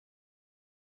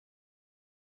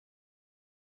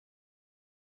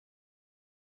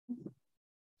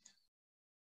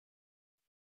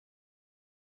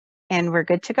And we're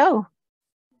good to go.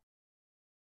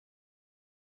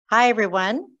 Hi,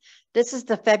 everyone. This is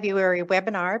the February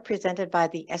webinar presented by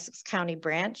the Essex County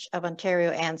branch of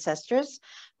Ontario Ancestors.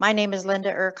 My name is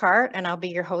Linda Urquhart, and I'll be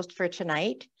your host for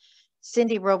tonight.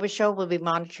 Cindy Robichaud will be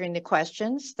monitoring the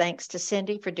questions. Thanks to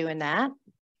Cindy for doing that.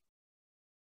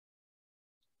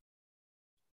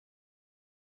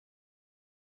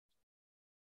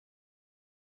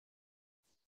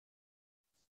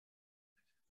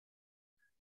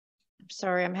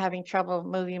 Sorry, I'm having trouble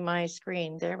moving my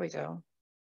screen. There we go.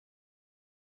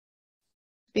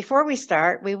 Before we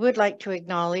start, we would like to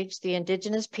acknowledge the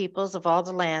Indigenous peoples of all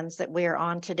the lands that we are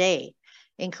on today,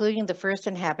 including the first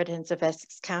inhabitants of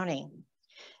Essex County.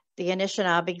 The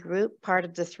Anishinaabe group, part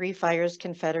of the Three Fires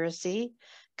Confederacy,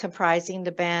 comprising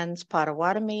the bands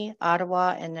Potawatomi,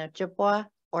 Ottawa, and Ojibwa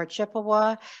or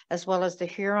Chippewa, as well as the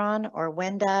Huron or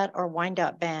Wendat or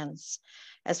Wyandot bands.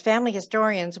 As family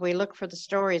historians, we look for the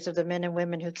stories of the men and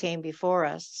women who came before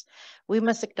us. We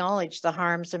must acknowledge the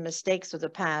harms and mistakes of the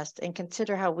past and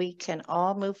consider how we can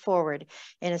all move forward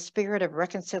in a spirit of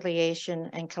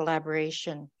reconciliation and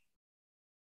collaboration.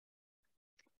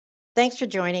 Thanks for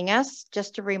joining us.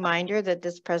 Just a reminder that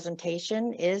this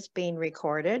presentation is being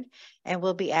recorded and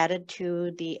will be added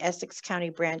to the Essex County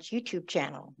Branch YouTube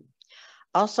channel.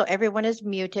 Also, everyone is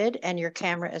muted and your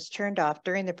camera is turned off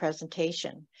during the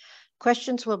presentation.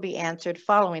 Questions will be answered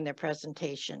following the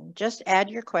presentation. Just add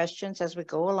your questions as we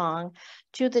go along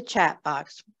to the chat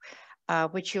box,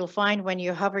 which you'll find when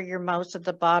you hover your mouse at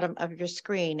the bottom of your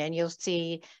screen, and you'll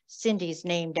see Cindy's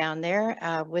name down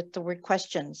there with the word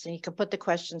questions, and you can put the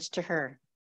questions to her.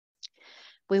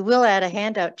 We will add a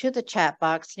handout to the chat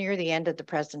box near the end of the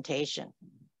presentation.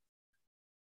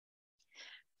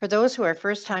 For those who are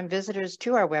first-time visitors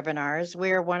to our webinars,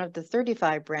 we are one of the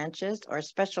 35 branches or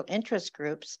special interest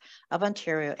groups of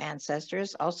Ontario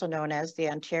Ancestors, also known as the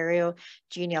Ontario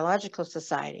Genealogical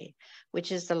Society,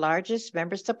 which is the largest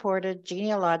member-supported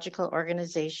genealogical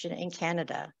organization in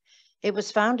Canada. It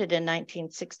was founded in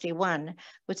 1961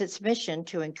 with its mission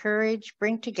to encourage,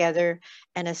 bring together,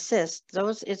 and assist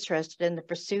those interested in the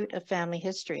pursuit of family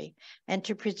history and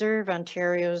to preserve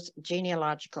Ontario's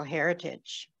genealogical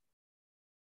heritage.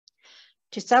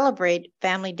 To celebrate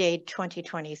Family Day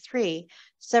 2023,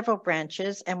 several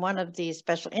branches and one of the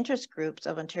special interest groups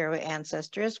of Ontario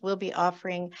Ancestors will be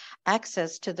offering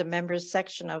access to the members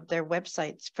section of their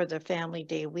websites for the Family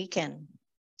Day weekend.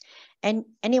 And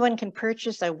anyone can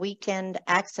purchase a weekend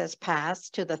access pass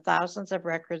to the thousands of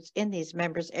records in these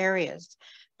members' areas.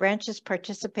 Branches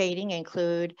participating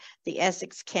include the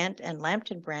Essex, Kent, and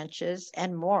Lambton branches,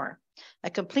 and more. A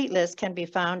complete list can be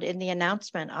found in the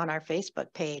announcement on our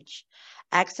Facebook page.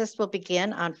 Access will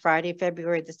begin on Friday,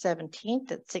 February the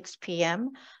 17th at 6 p.m.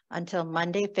 until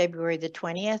Monday, February the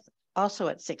 20th, also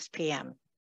at 6 p.m.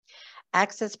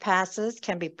 Access passes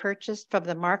can be purchased from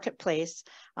the marketplace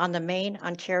on the main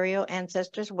Ontario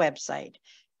Ancestors website.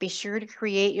 Be sure to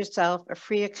create yourself a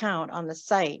free account on the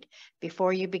site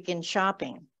before you begin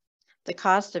shopping. The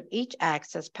cost of each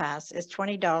access pass is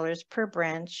 $20 per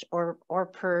branch or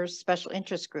per special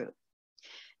interest group.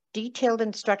 Detailed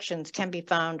instructions can be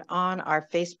found on our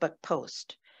Facebook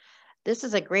post. This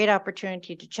is a great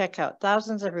opportunity to check out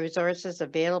thousands of resources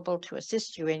available to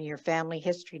assist you in your family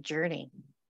history journey.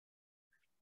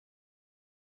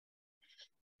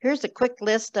 Here's a quick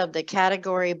list of the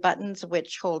category buttons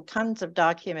which hold tons of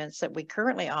documents that we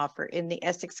currently offer in the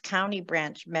Essex County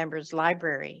Branch Members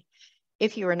Library.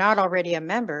 If you are not already a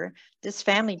member, this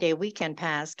Family Day Weekend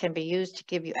Pass can be used to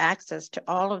give you access to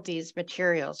all of these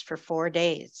materials for 4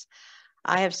 days.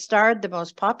 I have starred the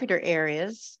most popular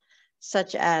areas,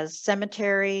 such as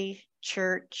cemetery,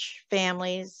 church,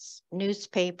 families,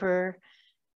 newspaper,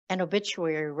 and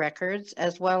obituary records,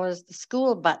 as well as the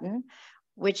school button,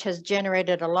 which has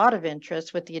generated a lot of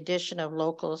interest with the addition of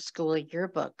local school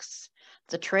yearbooks.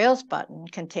 The Trails button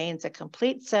contains a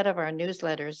complete set of our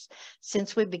newsletters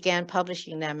since we began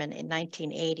publishing them in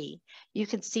 1980. You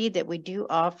can see that we do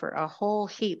offer a whole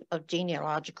heap of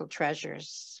genealogical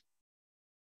treasures.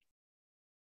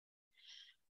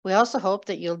 We also hope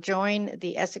that you'll join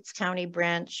the Essex County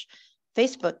Branch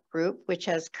Facebook group, which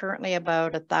has currently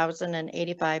about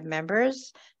 1,085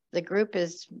 members. The group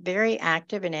is very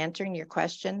active in answering your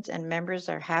questions, and members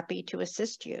are happy to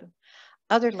assist you.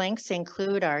 Other links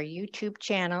include our YouTube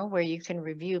channel, where you can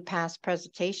review past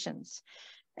presentations.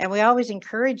 And we always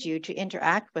encourage you to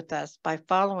interact with us by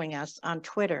following us on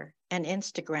Twitter and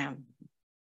Instagram.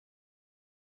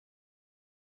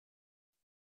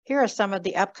 Here are some of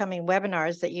the upcoming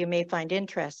webinars that you may find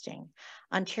interesting.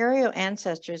 Ontario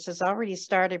Ancestors has already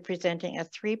started presenting a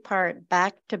 3-part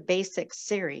Back to Basics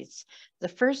series. The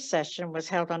first session was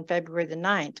held on February the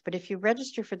 9th, but if you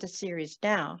register for the series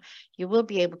now, you will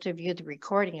be able to view the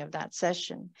recording of that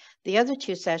session. The other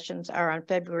 2 sessions are on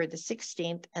February the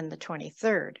 16th and the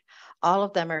 23rd. All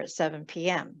of them are at 7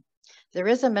 p.m. There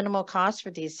is a minimal cost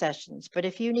for these sessions, but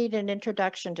if you need an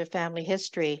introduction to family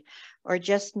history or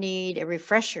just need a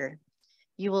refresher,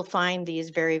 you will find these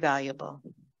very valuable.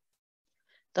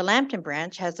 The Lambton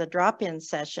branch has a drop-in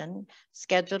session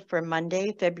scheduled for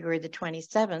Monday, February the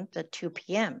 27th at 2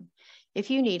 p.m. If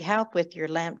you need help with your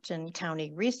Lambton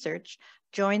County research,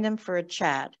 join them for a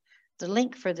chat. The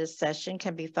link for this session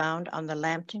can be found on the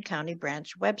Lambton County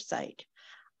branch website.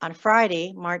 On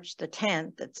Friday, March the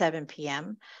 10th at 7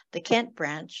 p.m., the Kent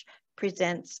branch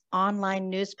presents online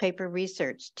newspaper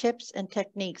research, tips and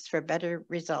techniques for better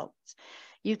results.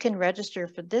 You can register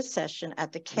for this session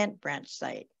at the Kent branch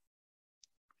site.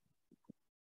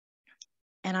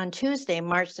 And on Tuesday,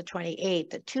 March the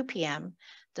 28th at 2 p.m.,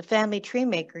 the Family Tree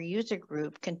Maker user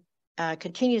group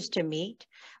continues to meet.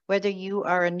 Whether you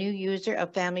are a new user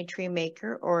of Family Tree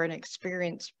Maker or an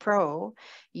experienced pro,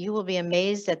 you will be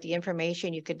amazed at the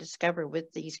information you can discover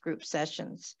with these group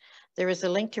sessions. There is a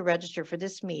link to register for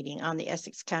this meeting on the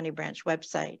Essex County branch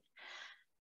website.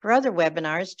 For other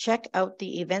webinars, check out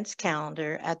the events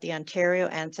calendar at the Ontario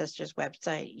Ancestors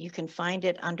website. You can find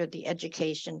it under the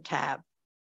Education tab.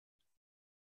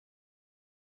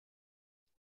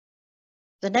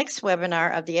 The next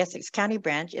webinar of the Essex County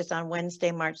branch is on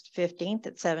Wednesday, March 15th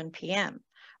at 7 p.m.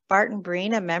 Barton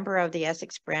Breen, a member of the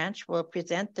Essex branch, will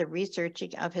present the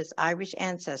researching of his Irish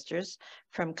ancestors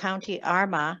from County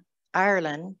Armagh,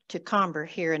 Ireland to Comber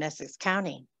here in Essex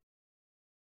County.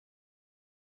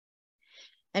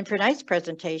 And for tonight's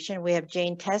presentation, we have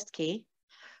Jane Teskey,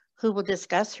 who will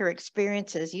discuss her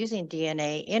experiences using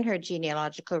DNA in her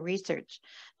genealogical research.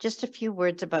 Just a few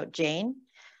words about Jane.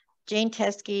 Jane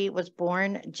Teskey was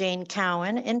born Jane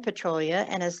Cowan in Petrolia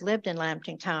and has lived in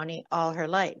Lambton County all her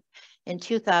life. In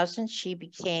 2000, she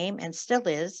became and still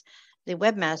is the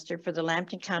webmaster for the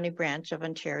Lambton County branch of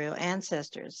Ontario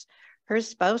Ancestors. Her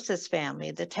spouse's family,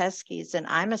 the Teskeys and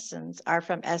Imesons, are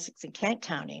from Essex and Kent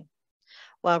County.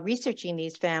 While researching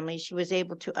these families, she was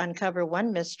able to uncover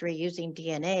one mystery using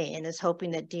DNA and is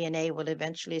hoping that DNA will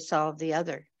eventually solve the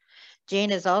other.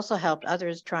 Jane has also helped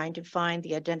others trying to find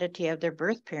the identity of their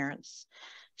birth parents.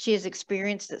 She has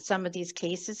experienced that some of these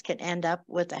cases can end up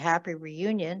with a happy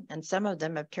reunion, and some of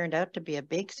them have turned out to be a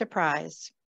big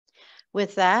surprise.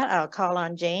 With that, I'll call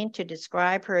on Jane to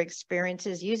describe her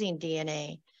experiences using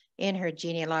DNA in her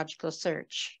genealogical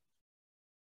search.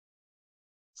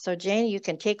 So Jane, you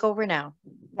can take over now.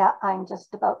 Yeah, I'm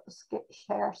just about to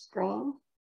share screen.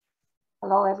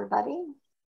 Hello, everybody.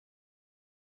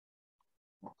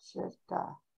 That should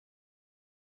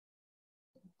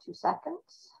 2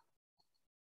 seconds.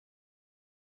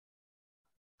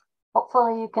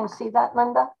 Hopefully you can see that,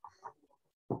 Linda.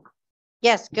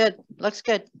 Yes, good. Looks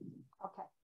good. Okay.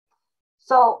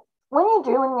 So when you're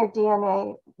doing your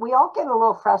DNA, we all get a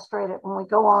little frustrated when we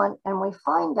go on and we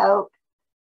find out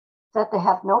that they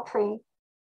have no tree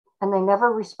and they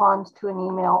never respond to an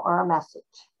email or a message.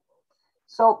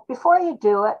 So before you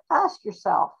do it, ask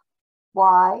yourself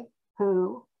why,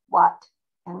 who, what,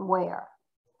 and where.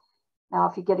 Now,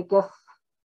 if you get a gift,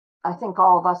 I think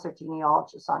all of us are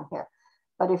genealogists on here,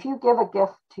 but if you give a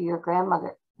gift to your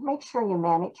grandmother, make sure you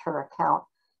manage her account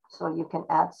so you can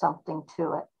add something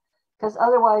to it, because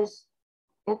otherwise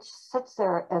it sits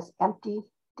there as empty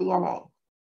DNA.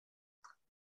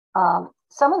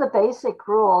 Some of the basic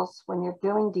rules when you're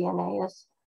doing DNA is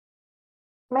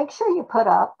make sure you put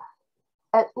up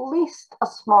at least a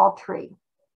small tree.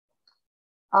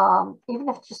 Even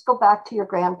if you just go back to your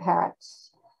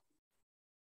grandparents.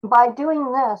 By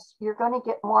doing this, you're going to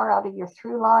get more out of your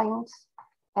through lines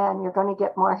and you're going to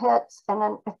get more hits. And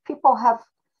then if people have,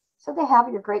 so they have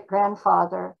your great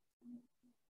grandfather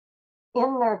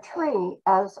in their tree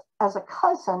as a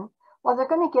cousin, well, they're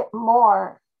going to get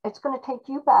more. It's going to take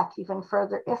you back even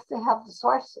further if they have the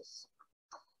sources.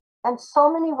 And so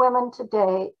many women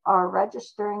today are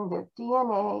registering their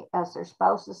DNA as their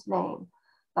spouse's name.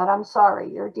 But I'm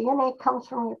sorry, your DNA comes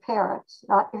from your parents,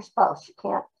 not your spouse. You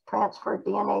can't transfer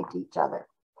DNA to each other.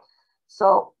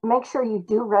 So make sure you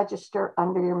do register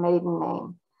under your maiden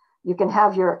name. You can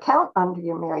have your account under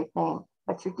your married name,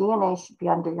 but your DNA should be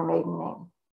under your maiden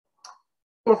name.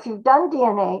 If you've done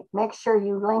DNA, make sure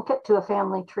you link it to a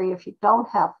family tree if you don't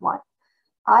have one.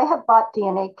 I have bought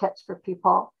DNA kits for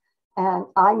people and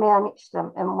I manage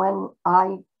them. And when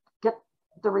I get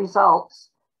the results,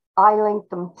 I link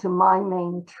them to my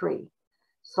main tree.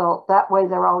 So that way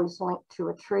they're always linked to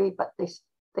a tree, but they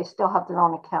still have their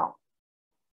own account.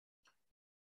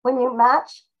 When you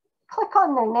match, click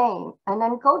on their name and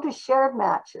then go to shared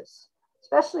matches,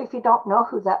 especially if you don't know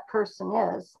who that person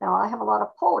is. Now I have a lot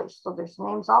of Polish, so there's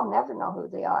names I'll never know who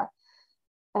they are.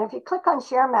 And if you click on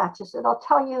share matches, it'll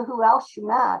tell you who else you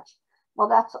match. Well,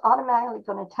 that's automatically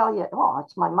going to tell you, well,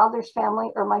 it's my mother's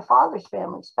family or my father's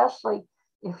family, especially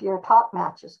if your top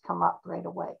matches come up right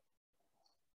away.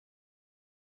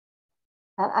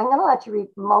 And I'm going to let you read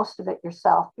most of it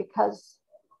yourself because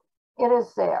it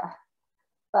is there.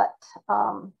 But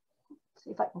let's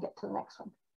see if I can get to the next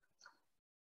one.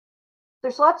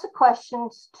 There's lots of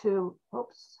questions to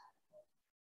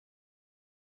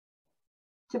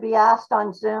be asked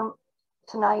on Zoom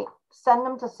tonight. Send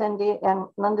them to Cindy, and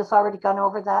Linda's already gone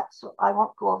over that, so I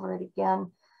won't go over it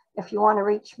again. If you want to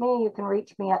reach me, you can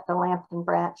reach me at the Lambton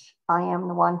branch. I am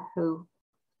the one who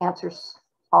answers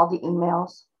all the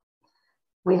emails.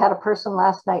 We had a person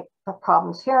last night with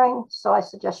problems hearing, so I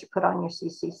suggest you put on your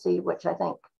CCC, which I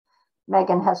think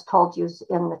Megan has told you is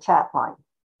in the chat line.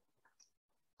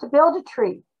 To build a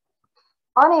tree.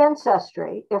 On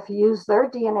Ancestry, if you use their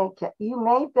DNA kit, you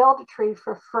may build a tree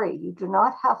for free. You do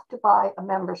not have to buy a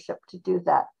membership to do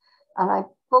that. And I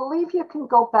believe you can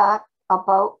go back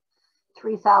about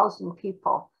 3,000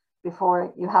 people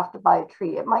before you have to buy a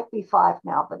tree. It might be 5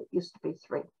 now, but it used to be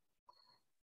 3.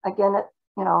 Again,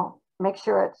 make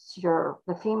sure it's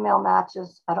the female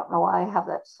matches. I don't know why I have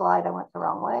that slide. I went the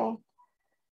wrong way.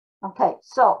 Okay,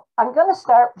 so I'm going to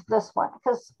start with this one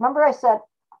because remember I said,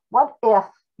 what if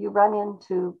you run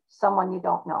into someone you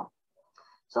don't know?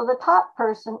 So the top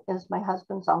person is my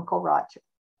husband's Uncle Roger.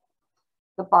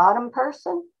 The bottom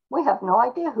person, we have no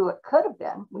idea who it could have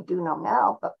been. We do know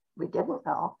now, but we didn't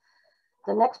know.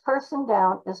 The next person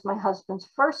down is my husband's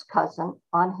first cousin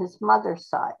on his mother's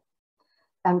side.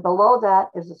 And below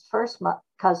that is his first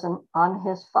cousin on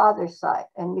his father's side.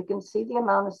 And you can see the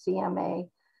amount of CMA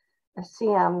or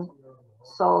CM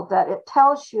so that it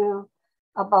tells you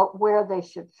about where they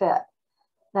should fit.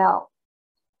 Now,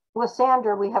 with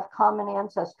Sandra, we have common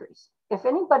ancestries. If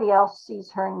anybody else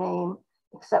sees her name,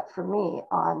 except for me,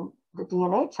 on the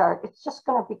DNA chart, it's just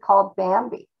going to be called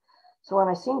Bambi. So when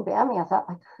I seen Bambi, I thought,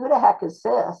 like, who the heck is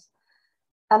this?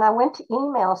 And I went to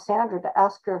email Sandra to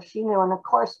ask her if she knew. And of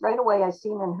course, right away, I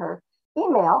seen in her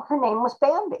email, her name was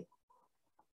Bambi.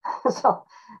 So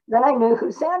then I knew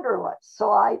who Sandra was.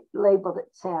 So I labeled it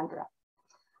Sandra.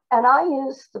 And I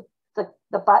used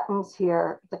the buttons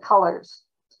here, the colors.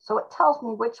 So it tells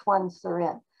me which ones they're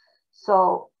in.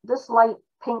 So this light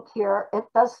pink here, it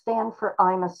does stand for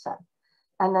Imacin.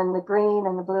 And then the green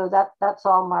and the blue, that's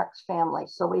all Mark's family.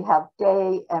 So we have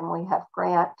Day and we have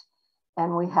Grant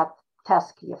and we have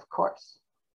Teskey, of course.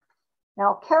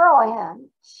 Now, Carol Ann,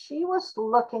 she was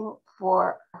looking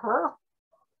for her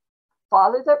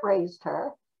father that raised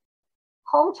her,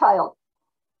 home child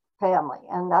family.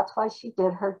 And that's why she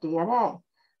did her DNA.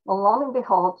 Well, lo and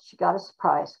behold, she got a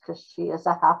surprise because she is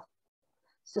a half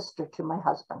sister to my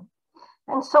husband.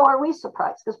 And so are we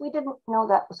surprised because we didn't know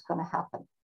that was going to happen.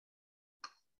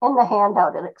 In the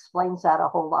handout, it explains that a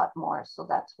whole lot more. So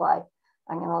that's why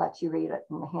I'm going to let you read it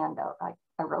in the handout. I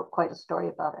wrote quite a story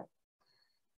about it.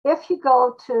 If you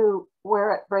go to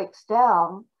where it breaks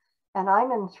down, and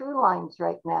I'm in through lines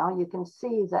right now, you can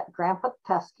see that Grandpa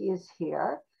Teskey is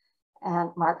here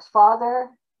and Mark's father,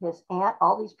 his aunt,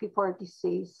 all these people are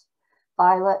deceased,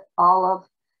 Violet, Olive,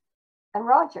 and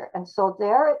Roger. And so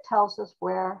there it tells us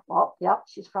where, well, yep,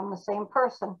 she's from the same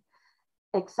person,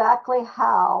 exactly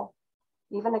how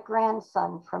even a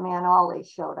grandson from Aunt Ollie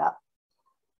showed up,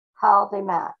 how they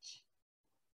match.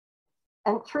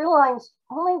 And through lines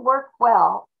only work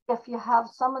well if you have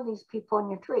some of these people in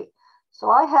your tree.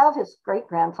 So I have his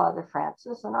great-grandfather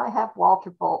Francis, and I have Walter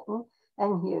Bolton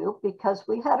and Hugh, because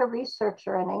we had a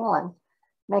researcher in England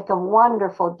make a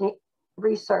wonderful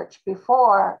research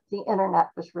before the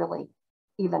internet was really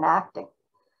even acting.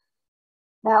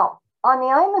 Now, on the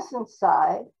Imacin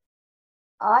side,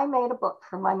 I made a book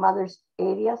for my mother's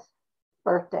 80th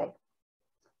birthday.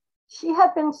 She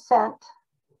had been sent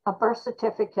a birth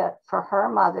certificate for her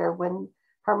mother when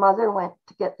her mother went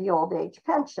to get the old age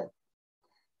pension.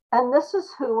 And this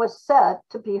is who was said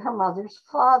to be her mother's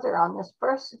father on this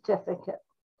birth certificate.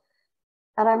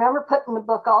 And I remember putting the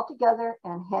book all together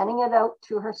and handing it out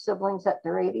to her siblings at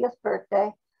their 80th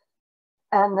birthday.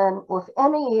 And then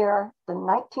within a year, the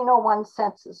 1901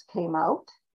 census came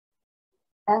out.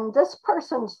 And this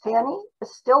person's Fanny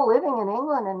is still living in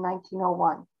England in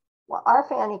 1901. Well, our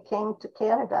Fanny came to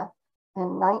Canada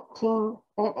in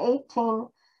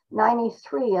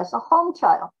 1893 as a home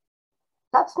child.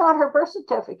 That's not her birth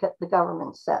certificate the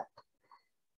government sent.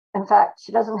 In fact,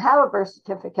 she doesn't have a birth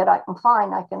certificate I can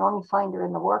find. I can only find her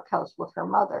in the workhouse with her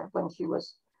mother when she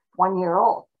was 1 year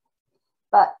old.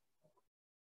 But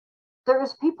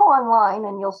there's people online,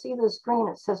 and you'll see this green,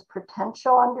 it says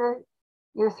potential under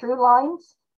your through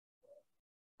lines.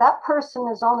 That person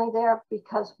is only there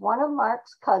because one of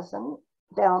Mark's cousin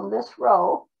down this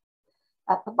row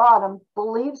at the bottom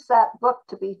believes that book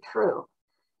to be true.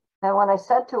 And when I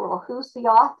said to her, well, who's the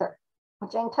author? Well,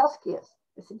 Jane Teskey is.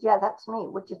 I said, yeah, that's me.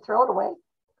 Would you throw it away?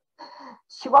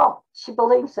 She won't. She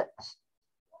believes it.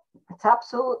 It's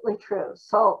absolutely true.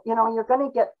 So, you know, you're going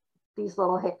to get these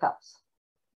little hiccups.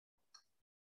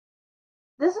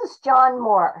 This is John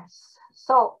Morris.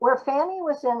 So where Fanny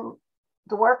was in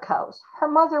the workhouse, her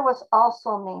mother was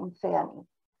also named Fanny.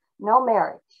 No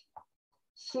marriage.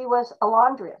 She was a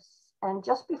laundress. And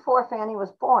just before Fanny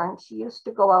was born, she used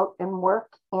to go out and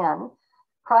work in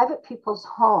private people's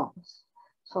homes.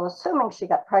 So assuming she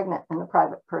got pregnant in the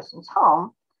private person's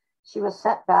home, she was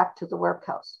sent back to the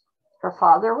workhouse. Her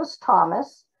father was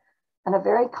Thomas, and a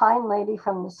very kind lady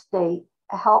from the state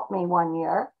helped me one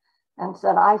year and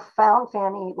said, I found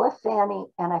Fanny with Fanny,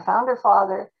 and I found her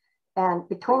father. And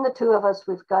between the two of us,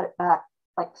 we've got it back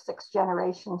like 6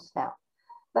 generations now.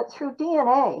 But through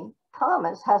DNA,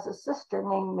 Thomas has a sister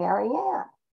named Mary Ann.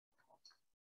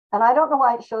 And I don't know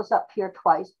why it shows up here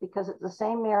twice, because it's the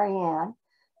same Mary Ann,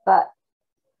 but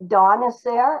Dawn is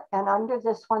there. And under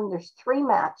this one, there's 3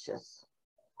 matches.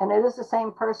 And it is the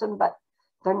same person, but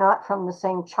they're not from the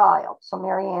same child. So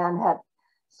Mary Ann had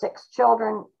 6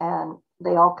 children, and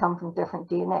they all come from different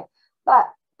DNA. But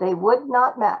they would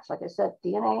not match. Like I said,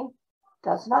 DNA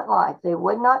does not lie. They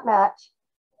would not match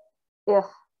if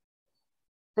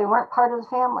they weren't part of the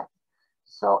family.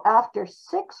 So after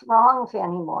 6 wrong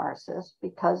Fanny Morrises,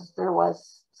 because there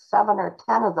was 7 or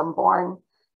 10 of them born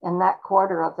in that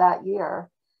quarter of that year,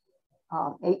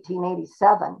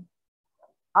 1887,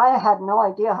 I had no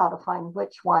idea how to find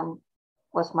which one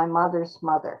was my mother's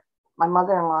mother, my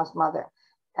mother-in-law's mother.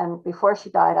 And before she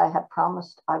died, I had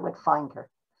promised I would find her.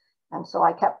 And so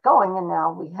I kept going, and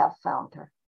now we have found her.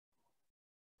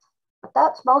 But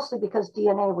that's mostly because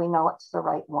DNA, we know it's the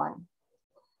right one.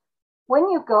 When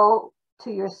you go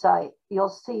to your site, you'll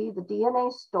see the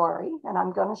DNA story, and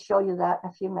I'm going to show you that in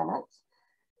a few minutes.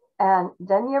 And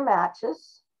then your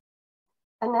matches,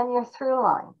 and then your through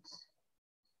lines.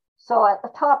 So at the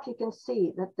top, you can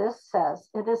see that this says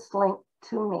it is linked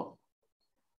to me.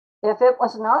 If it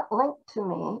was not linked to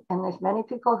me, and there's many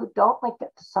people who don't link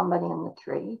it to somebody in the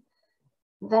tree,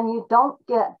 then you don't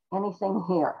get anything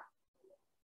here.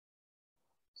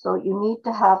 So you need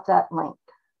to have that link.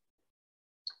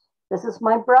 This is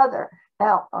my brother.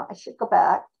 Now, I should go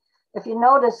back. If you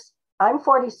notice, I'm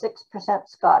 46%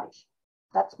 Scottish.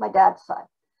 That's my dad's side.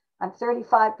 I'm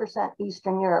 35%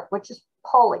 Eastern Europe, which is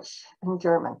Polish and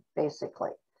German,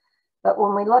 basically. But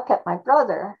when we look at my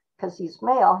brother, because he's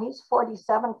male, he's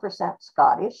 47%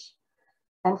 Scottish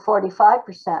and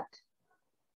 45%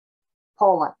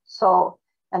 Poland. So,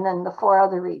 and then the 4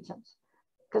 other regions,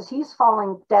 because he's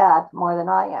following dad more than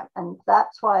I am. And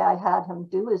that's why I had him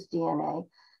do his DNA.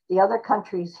 The other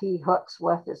countries he hooks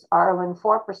with is Ireland,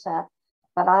 4%,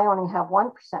 but I only have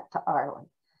 1% to Ireland.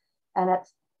 And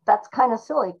that's kind of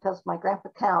silly, because my grandpa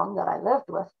Cowan that I lived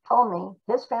with told me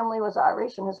his family was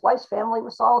Irish and his wife's family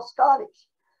was all Scottish.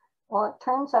 Well, it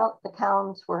turns out the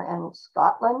Cowans were in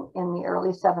Scotland in the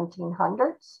early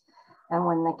 1700s. And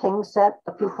when the king sent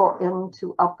the people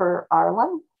into Upper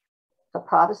Ireland, the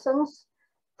Protestants,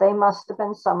 they must have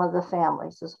been some of the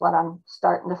families, is what I'm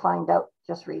starting to find out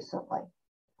just recently,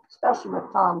 especially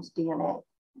with Tom's DNA.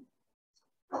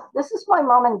 This is my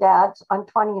mom and dad's on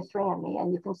 23andMe,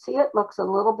 and you can see it looks a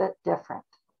little bit different.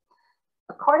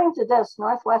 According to this,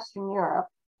 Northwestern Europe,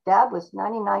 dad was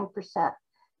 99%,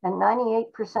 and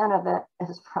 98% of it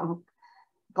is from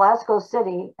Glasgow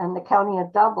City and the county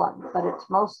of Dublin, but it's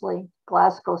mostly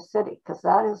Glasgow City, because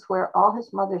that is where all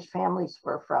his mother's families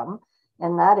were from,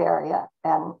 in that area.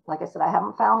 And like I said, I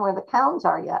haven't found where the Cowans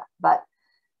are yet, but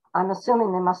I'm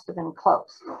assuming they must have been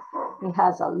close. He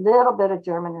has a little bit of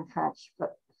German and French,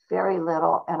 but very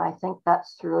little. And I think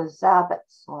that's through a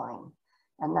Zabitz line,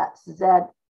 and that's Z-A-V-I-T-Z.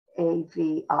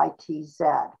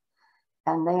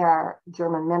 And they are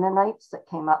German Mennonites that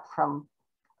came up from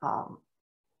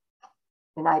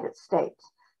United States.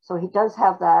 So he does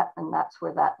have that, and that's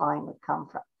where that line would come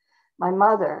from. My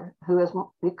mother,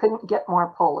 we couldn't get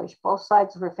more Polish. Both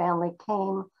sides of her family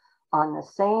came on the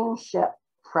same ship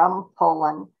from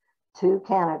Poland to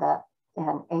Canada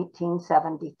in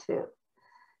 1872.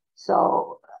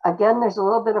 So again, there's a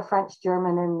little bit of French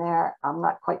German in there. I'm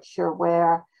not quite sure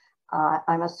where.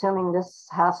 I'm assuming this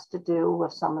has to do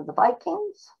with some of the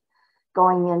Vikings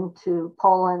going into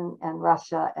Poland and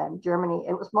Russia and Germany.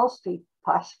 It was mostly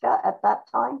Pashka at that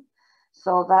time.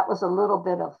 So that was a little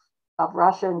bit of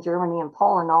Russia and Germany and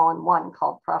Poland all in one,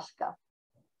 called Prushka.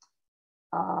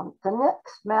 The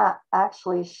next map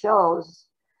actually shows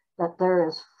that there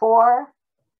is 4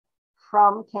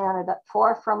 from Canada,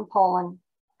 4 from Poland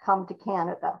come to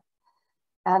Canada.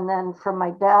 And then from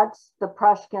my dad's, the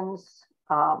Prushkins,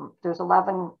 there's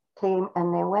 11 came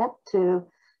and they went to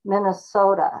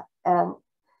Minnesota. And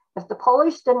if the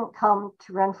Polish didn't come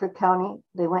to Renfrew County,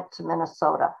 they went to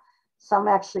Minnesota. Some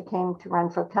actually came to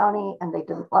Renfrew County and they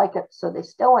didn't like it, so they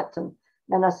still went to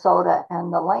Minnesota.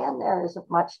 And the land there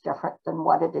isn't much different than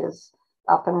what it is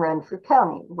up in Renfrew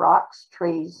County. Rocks,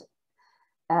 trees,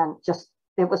 and just,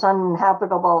 it was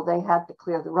uninhabitable. They had to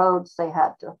clear the roads. They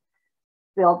had to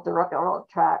build the railroad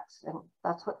tracks. And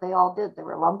that's what they all did. They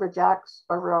were lumberjacks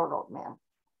or railroad men.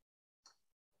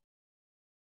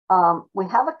 We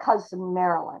have a cousin,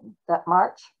 Marilyn, that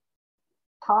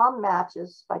Tom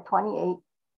matches by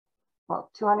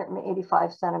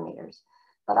 285 centimeters,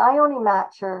 but I only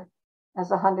match her as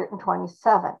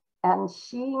 127, and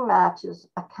she matches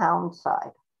a Cound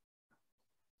side.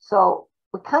 So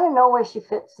we kind of know where she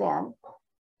fits in,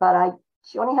 but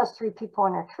she only has 3 people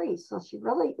in her tree, so she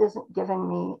really isn't giving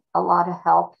me a lot of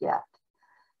help yet.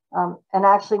 And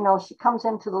actually, no, she comes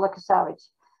into the Look of Savage.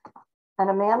 And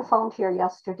a man phoned here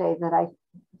yesterday that I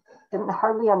didn't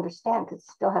hardly understand because it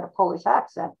still had a Polish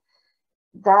accent.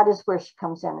 That is where she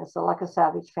comes in, is the Look of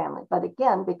Savage family. But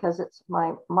again, because it's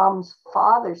my mom's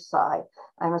father's side,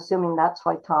 I'm assuming that's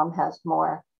why Tom has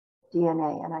more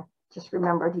DNA. And I just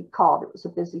remembered he called. It was a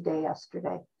busy day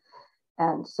yesterday.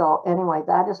 And so anyway,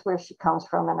 that is where she comes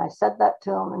from. And I said that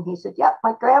to him and he said, yep,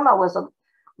 my grandma was a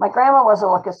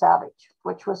Look of Savage,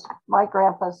 which was my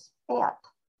grandpa's aunt.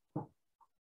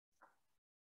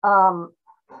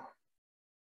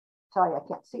 Sorry, I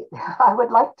can't see it. I would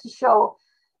like to show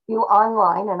you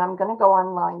online, and I'm going to go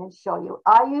online and show you.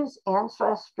 I use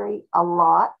Ancestry a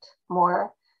lot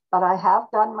more, but I have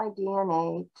done my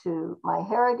DNA to My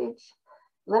Heritage,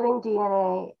 Living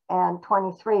DNA, and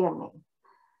 23andMe.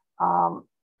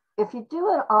 If you do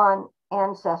it on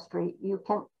Ancestry, you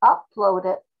can upload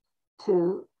it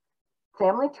to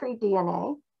Family Tree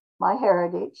DNA, My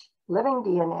Heritage, Living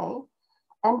DNA,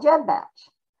 and GEDmatch.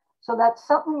 So that's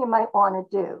something you might want to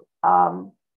do.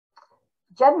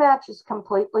 GEDmatch is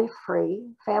completely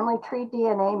free. Family Tree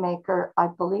DNA Maker, I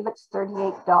believe it's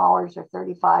 $38 or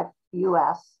 $35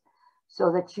 US,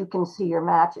 so that you can see your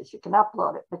matches. You can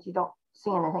upload it, but you don't see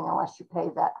anything unless you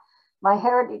pay that. My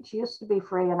Heritage used to be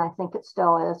free, and I think it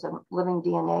still is, and Living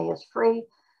DNA is free.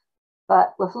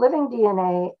 But with Living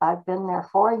DNA, I've been there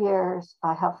 4 years.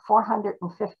 I have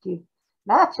 450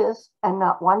 matches, and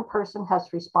not one person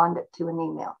has responded to an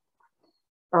email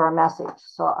or a message.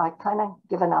 So I kind of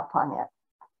given up on it.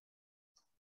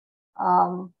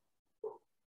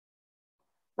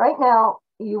 Right now,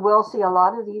 you will see a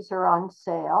lot of these are on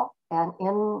sale. And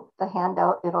in the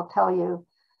handout, it'll tell you,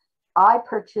 I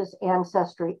purchase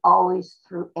Ancestry always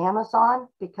through Amazon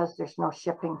because there's no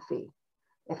shipping fee.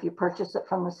 If you purchase it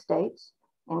from the States,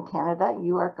 in Canada,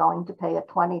 you are going to pay a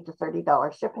 $20 to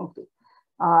 $30 shipping fee.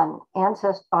 On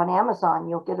Amazon,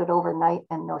 you'll get it overnight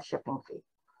and no shipping fee.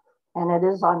 And it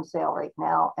is on sale right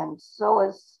now. And so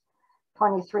is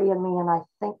 23andMe, and I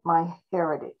think My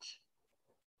Heritage.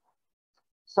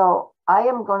 So I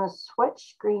am going to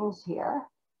switch screens here.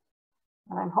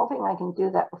 And I'm hoping I can do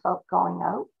that without going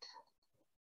out.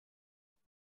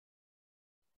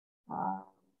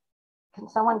 Can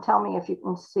someone tell me if you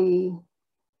can see?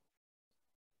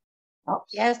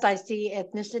 Oops. Yes, I see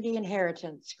ethnicity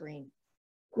inheritance screen.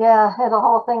 Yeah, the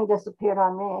whole thing disappeared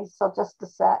on me. So just a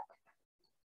sec.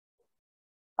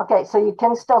 Okay, so you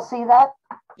can still see that?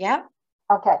 Yeah.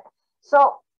 Okay,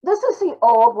 so this is the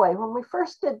old way. When we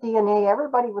first did DNA,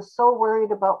 everybody was so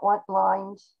worried about what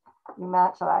lines you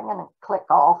match. So I'm going to click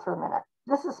all for a minute.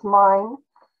 This is mine.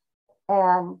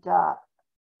 And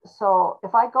so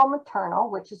if I go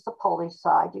maternal, which is the Polish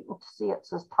side, you can see it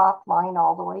says top line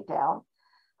all the way down.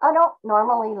 I don't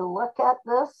normally look at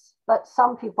this, but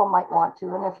some people might want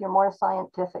to. And if you're more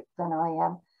scientific than I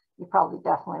am, you probably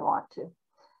definitely want to.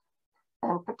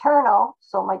 And paternal,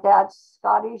 so my dad's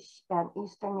Scottish and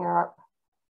Eastern Europe.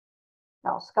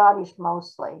 No, Scottish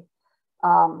mostly.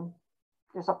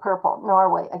 There's a purple,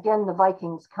 Norway. Again, the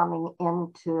Vikings coming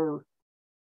into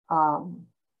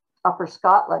Upper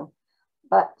Scotland.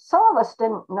 But some of us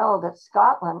didn't know that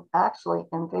Scotland actually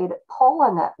invaded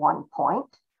Poland at one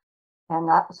point, and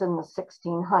that was in the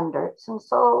 1600s. And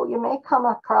so you may come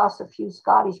across a few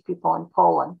Scottish people in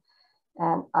Poland.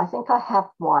 And I think I have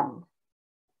one.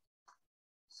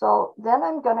 So then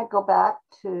I'm going to go back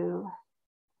to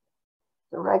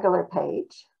the regular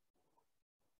page.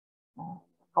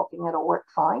 Hoping it'll work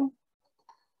fine.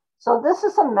 So this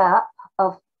is a map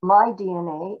of my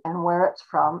DNA and where it's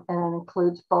from, and it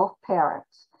includes both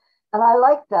parents. And I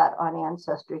like that on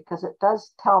Ancestry because it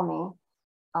does tell me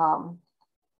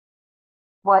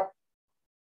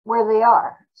where they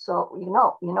are. So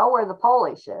you know where the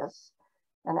Polish is,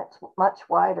 and it's much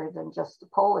wider than just the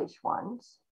Polish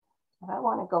ones. And I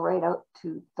want to go right out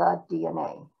to the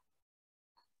DNA.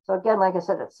 So again, like I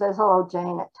said, it says, hello,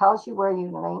 Jane. It tells you where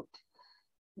you linked.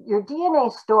 Your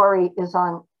DNA story is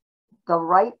on the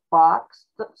right box,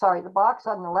 the box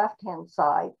on the left-hand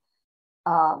side.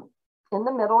 In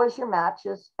the middle is your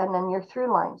matches and then your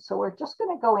through lines. So we're just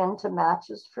going to go into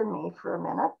matches for me for a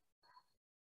minute.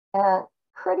 And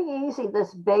pretty easy,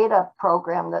 this beta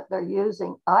program that they're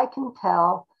using, I can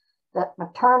tell that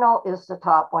maternal is the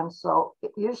top one. So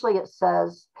usually it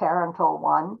says parental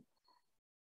 1,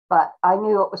 but I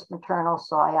knew it was maternal.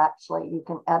 So you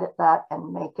can edit that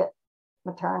and make it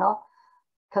maternal,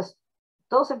 because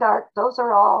those are dark. Those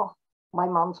are all my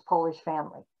mom's Polish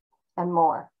family and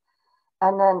more.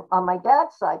 And then on my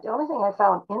dad's side, the only thing I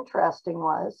found interesting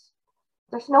was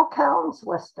there's no Counts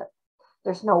listed.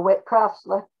 There's no Whitcrafts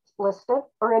listed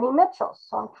or any Mitchells.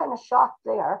 So I'm kind of shocked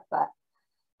there, but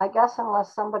I guess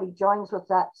unless somebody joins with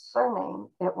that surname,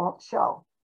 it won't show.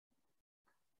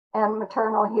 And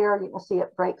maternal here, you can see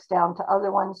it breaks down to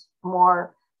other ones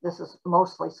more. This is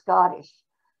mostly Scottish.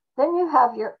 Then you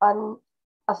have your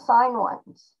unassigned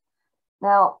ones.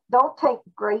 Now, don't take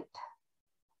great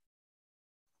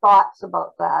thoughts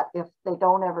about that if they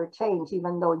don't ever change,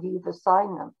 even though you've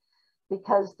assigned them,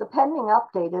 because the pending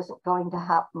update isn't going to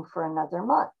happen for another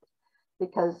month,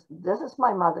 because this is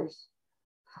my mother's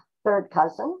third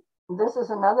cousin. This is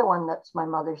another one that's my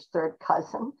mother's third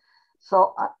cousin.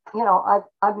 So,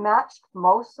 I've matched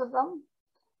most of them.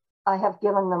 I have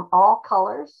given them all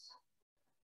colors.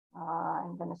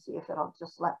 I'm going to see if it'll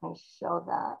just let me show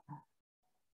that.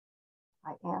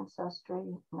 My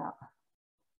ancestry, no.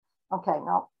 Okay,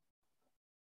 no.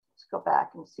 Let's go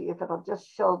back and see if it'll just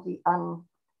show the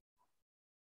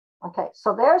Okay,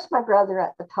 so there's my brother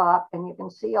at the top, and you can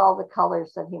see all the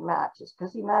colors that he matches,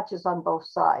 because he matches on both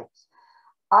sides.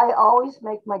 I always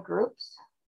make my groups,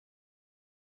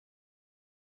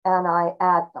 and I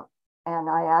add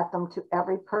them to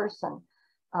every person.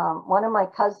 One of my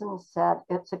cousins said,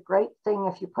 it's a great thing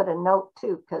if you put a note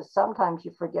too, because sometimes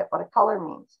you forget what a color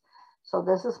means. So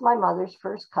this is my mother's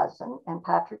first cousin, and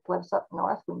Patrick lives up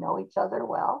north. We know each other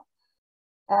well.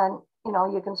 And,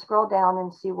 you can scroll down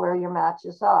and see where your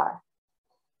matches are.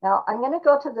 Now, I'm going to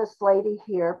go to this lady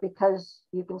here because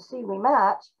you can see we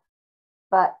match,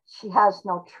 but she has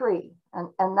no tree.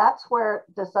 And that's where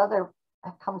this other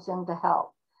comes in to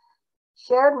help.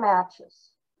 Shared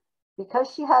matches.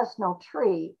 Because she has no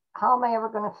tree, how am I ever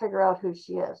going to figure out who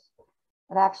she is?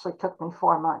 It actually took me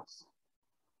 4 months.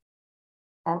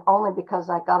 And only because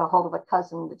I got a hold of a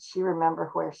cousin did she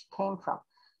remember where she came from.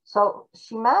 So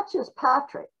she matches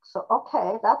Patrick. So,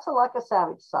 okay, that's a Lucka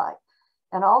Savage side.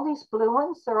 And all these blue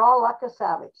ones, they're all Lucka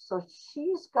Savage. So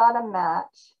she's got a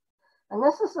match. And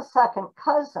this is the second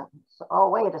cousin. So, oh,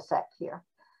 wait a sec here.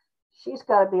 She's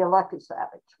got to be a Lucka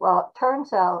Savage. Well, it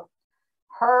turns out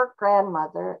her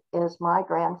grandmother is my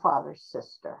grandfather's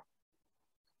sister.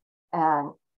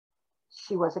 And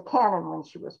she was a canon when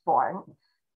she was born.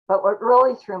 But what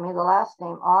really threw me, the last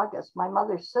name, August, my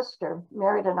mother's sister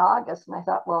married in August. And I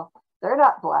thought, well, they're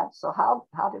not blood. So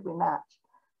how did we match?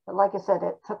 But like I said,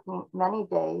 it took me many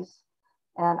days.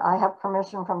 And I have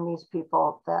permission from these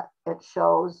people that it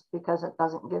shows, because it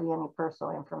doesn't give you any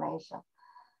personal information.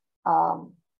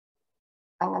 I'm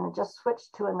going to just switch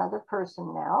to another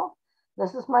person now.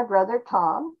 This is my brother,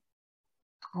 Tom.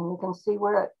 And you can see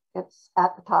where it's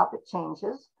at the top, it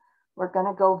changes. We're going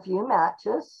to go view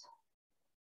matches.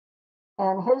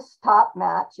 And his top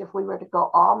match, if we were to go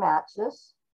all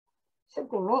matches, should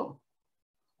be me.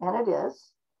 And it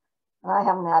is. And I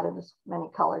haven't added as many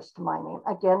colors to my name.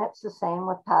 Again, it's the same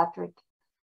with Patrick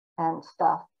and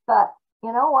stuff. But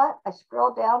you know what? I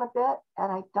scroll down a bit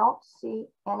and I don't see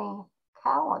any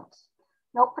Cowans.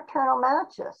 No paternal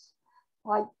matches.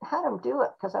 Well, I had him do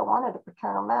it because I wanted a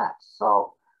paternal match.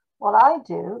 So what I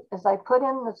do is I put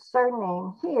in the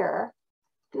surname here.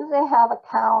 Do they have a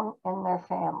Cowan in their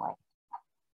family?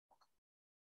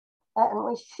 And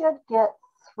we should get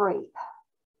 3.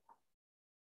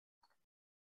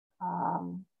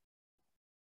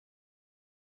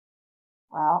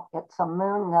 Well, it's a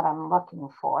moon that I'm looking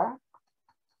for.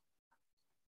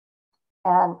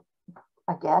 And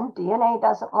again, DNA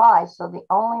doesn't lie. So the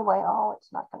only way, oh,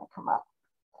 it's not going to come up.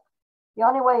 The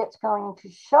only way it's going to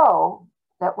show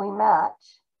that we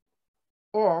match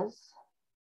is,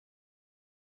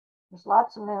 there's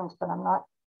lots of moons, but I'm not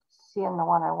seeing the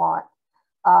one I want,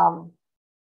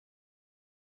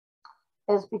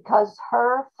 is because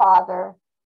her father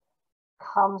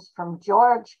comes from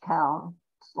Georgetown's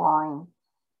line,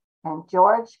 and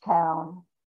Georgetown,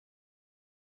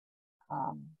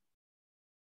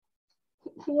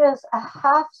 he is a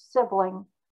half sibling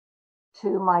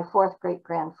to my fourth great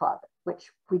grandfather,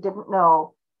 which we didn't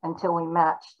know until we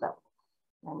matched them.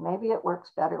 And maybe it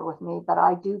works better with me, but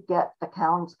I do get the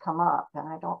Cowns come up, and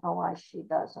I don't know why she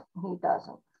doesn't, he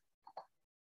doesn't,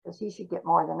 because he should get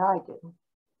more than I do.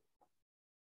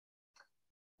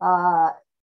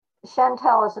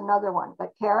 Chantel is another one,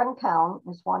 but Karen Cown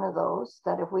is one of those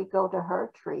that if we go to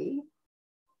her tree,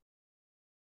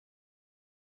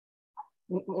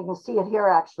 you can see it here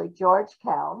actually, George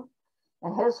Cown,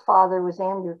 and his father was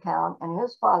Andrew Cown, and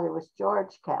his father was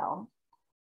George Cown.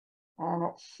 And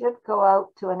it should go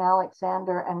out to an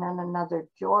Alexander and then another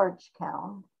George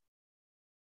Cown.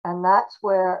 And that's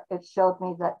where it showed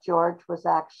me that George was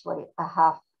actually a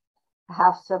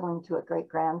half sibling to a great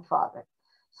grandfather.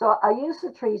 So I use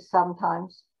the trees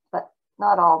sometimes, but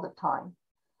not all the time.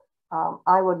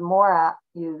 I would more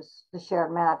use the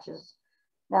shared matches.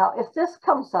 Now, if this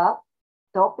comes up,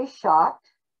 don't be shocked,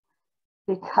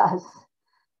 because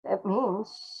it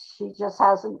means she just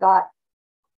hasn't got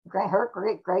her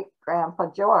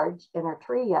great-great-grandpa George in her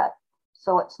tree yet,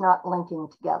 so it's not linking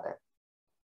together.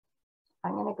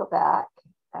 I'm going to go back,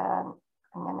 and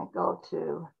I'm going to go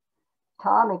to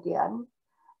Tom again.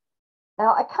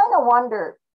 Now, I kind of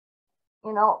wonder,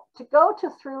 you know, to go to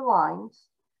through lines,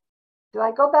 do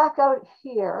I go back out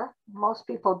here? Most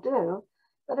people do,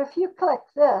 but if you click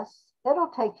this,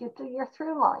 it'll take you to your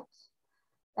through lines.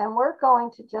 And we're going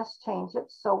to just change it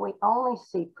so we only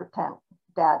see pretend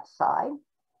dad's side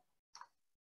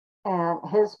and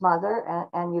his mother,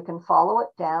 and you can follow it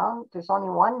down. There's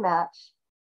only one match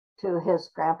to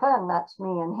his grandpa, and that's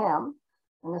me and him,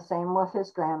 and the same with his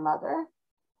grandmother.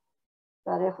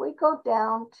 But if we go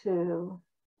down to,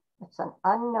 it's an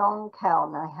unknown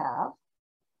Cown I have.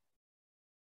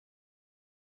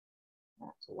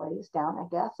 That's a ways down, I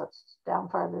guess. That's down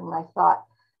farther than I thought.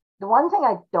 The one thing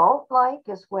I don't like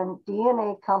is when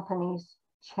DNA companies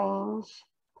change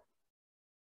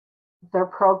their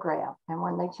program. And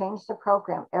when they change the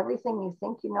program, everything you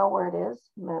think you know where it is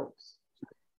moves.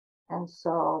 And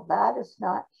so that is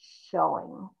not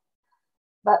showing.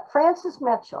 But Francis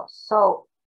Mitchell, so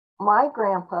my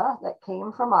grandpa that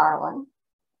came from Ireland,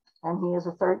 and he is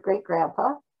a third great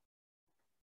grandpa,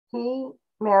 he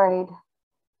married,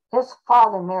 his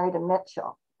father married a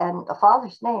Mitchell, and the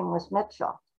father's name was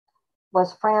Mitchell,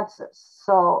 was Francis.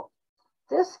 So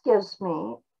this gives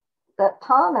me that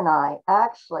Tom and I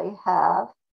actually have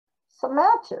some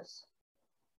matches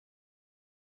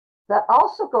that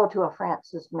also go to a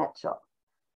Francis Mitchell.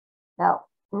 Now,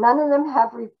 none of them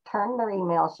have returned their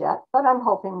emails yet, but I'm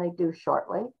hoping they do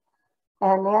shortly.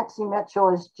 And Nancy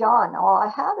Mitchell is John. Well, I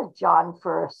had a John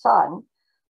for a son,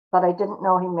 but I didn't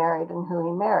know he married and who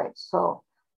he married. So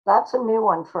that's a new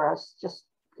one for us just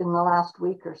in the last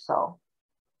week or so.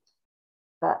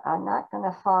 But I'm not going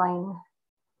to find,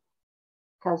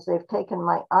 because they've taken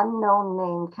my unknown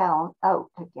name count out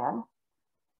again.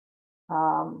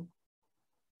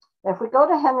 If we go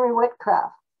to Henry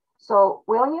Whitcraft, so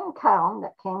William Cowan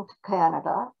that came to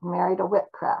Canada married a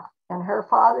Whitcraft, and her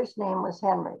father's name was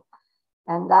Henry,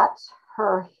 and that's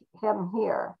him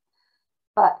here.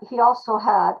 But he also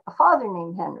had a father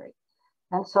named Henry,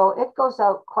 and so it goes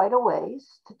out quite a ways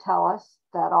to tell us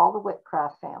that all the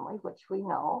Whitcraft family, which we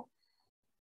know.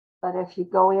 But if you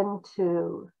go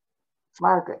into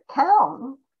Margaret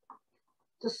Cowan,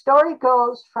 the story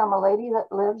goes from a lady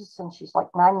that lives, and she's like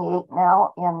 98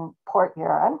 now, in Port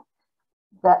Huron,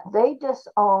 that they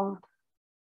disowned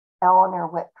Eleanor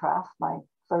Whitcraft, my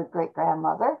third great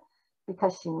grandmother,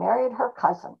 because she married her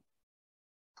cousin.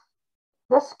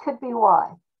 This could be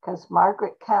why, because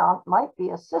Margaret Cowan might be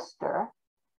a sister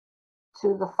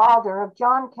to the father of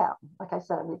John Cowan. Like I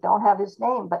said, we don't have his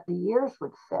name, but the years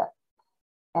would fit.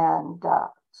 And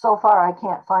so far, I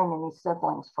can't find any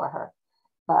siblings for her,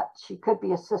 but she could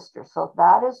be a sister. So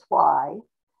that is why,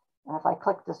 and if I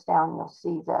click this down, you'll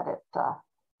see that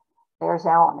there's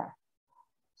Eleanor.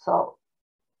 So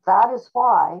that is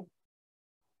why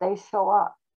they show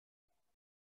up.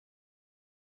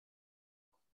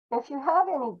 If you have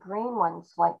any green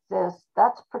ones like this,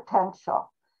 that's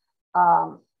potential.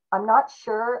 I'm not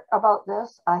sure about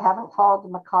this. I haven't followed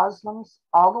the McCauslands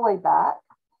all the way back.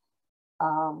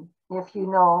 If you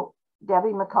know Debbie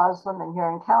McCausland in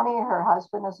Huron County, her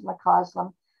husband is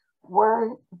McCausland.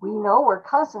 We know we're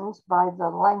cousins by the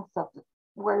length of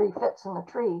where he fits in the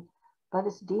tree, but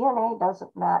his DNA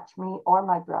doesn't match me or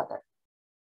my brother.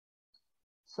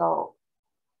 So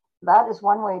that is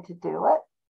one way to do it.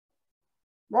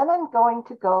 Then I'm going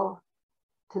to go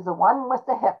to the one with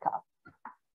the hiccup.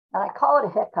 And I call it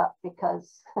a hiccup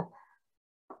because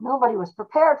nobody was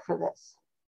prepared for this.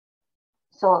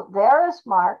 So there is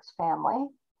Mark's family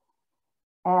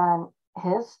and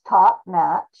his top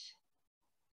match.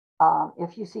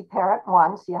 If you see parent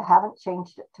one, see I haven't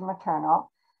changed it to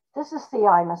maternal. This is the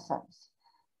Imesons.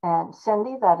 And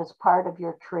Cindy, that is part of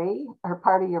your tree or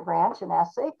part of your branch in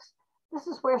Essex. This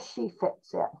is where she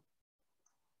fits in.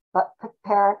 But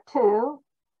parent two,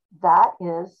 that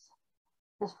is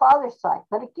his father's side.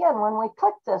 But again, when we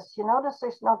click this, you notice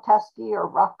there's no Teskey or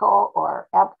Ruckle or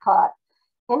Epcot.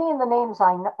 Any of the names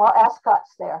I know, well,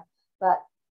 Ascot's there, but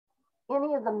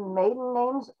any of the maiden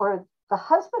names or the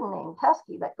husband name,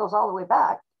 Teskey, that goes all the way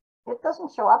back, it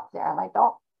doesn't show up there. And I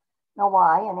don't know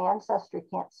why, and Ancestry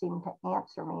can't seem to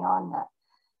answer me on that.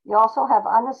 You also have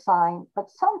unassigned,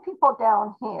 but some people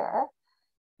down here,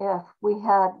 if we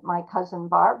had my cousin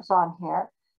Barb's on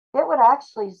here, it would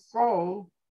actually say,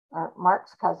 or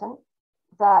Mark's cousin,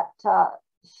 that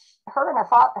her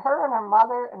and her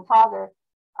mother and father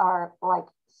are like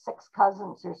 6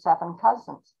 cousins or 7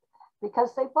 cousins,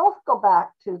 because they both go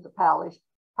back to the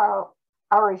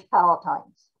Irish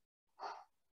Palatines,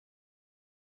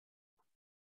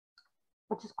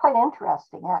 which is quite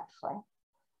interesting, actually.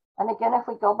 And again, if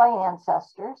we go by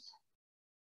ancestors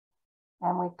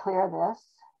and we clear this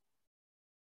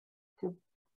to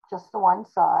just the one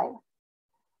side,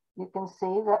 you can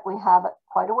see that we have it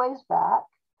quite a ways back.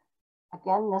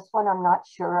 Again, this one I'm not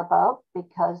sure about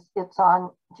because it's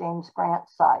on James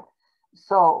Grant's side.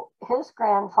 So his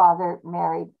grandfather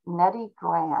married Nettie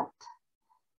Grant.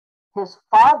 His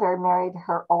father married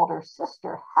her older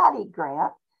sister, Hattie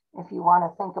Grant, if you want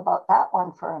to think about that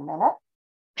one for a minute.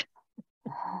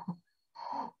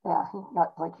 Yeah,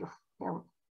 not like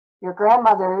your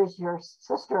grandmother is your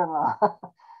sister-in-law,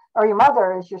 or your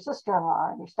mother is your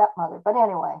sister-in-law and your stepmother. But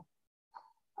anyway,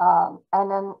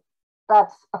 and then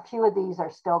that's a few of these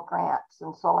are still Grants.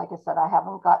 And so, like I said, I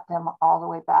haven't got them all the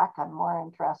way back. I'm more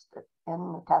interested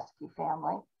in the Teskey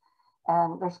family.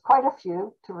 And there's quite a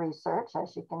few to research,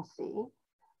 as you can see.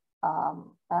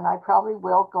 And I probably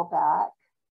will go back.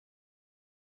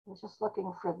 I'm just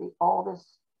looking for the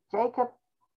oldest, Jacob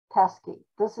Teskey.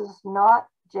 This is not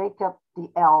Jacob the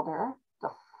elder,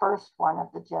 the first one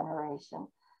of the generation,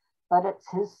 but it's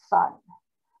his son.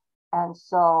 And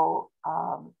so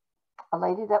a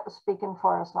lady that was speaking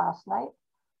for us last night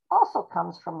also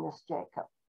comes from this Jacob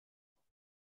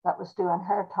that was doing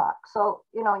her talk. So,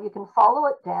 you know, you can follow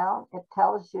it down. It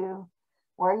tells you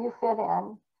where you fit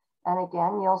in. And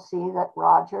again, you'll see that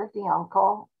Roger, the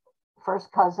uncle,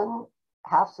 first cousin,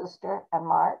 half sister, and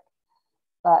Mark.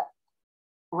 But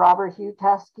Robert Hugh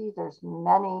Teskey, there's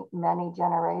many, many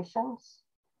generations.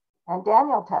 And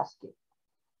Daniel Teskey.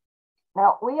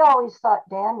 Now, we always thought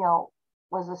Daniel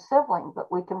was a sibling,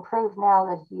 but we can prove now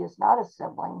that he is not a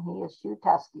sibling. He is Hugh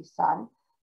Teskey's son.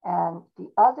 And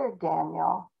the other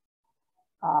Daniel,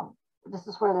 this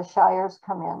is where the Shires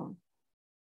come in.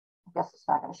 I guess it's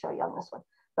not going to show you on this one.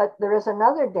 But there is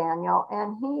another Daniel,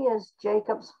 and he is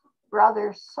Jacob's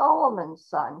brother Solomon's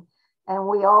son. And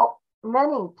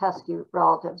many Teskey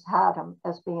relatives had him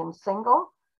as being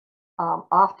single,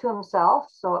 off to himself.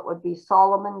 So it would be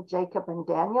Solomon, Jacob, and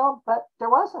Daniel, but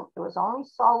there wasn't. It was only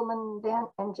Solomon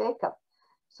and Jacob.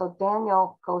 So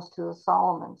Daniel goes to the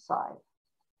Solomon side.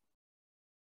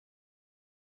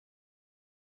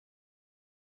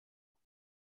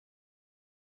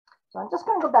 So I'm just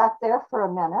going to go back there for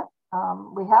a minute.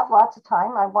 We have lots of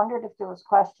time. I wondered if there was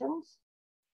questions.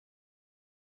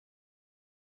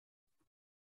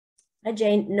 Hi,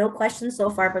 Jane. No questions so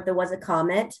far, but there was a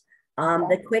comment.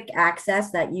 Okay. The quick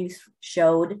access that you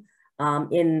showed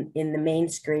in the main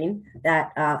screen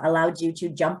that allowed you to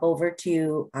jump over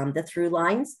to the through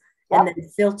lines, yep, and then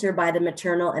filter by the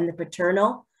maternal and the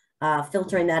paternal,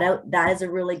 filtering that out. That is a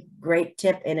really great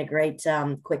tip and a great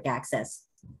quick access.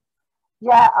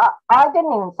 Yeah, I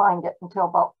didn't even find it until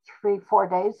about 3-4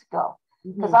 days ago,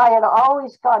 because I had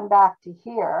always gone back to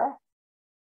here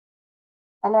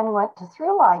and then went to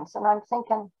through lines. And I'm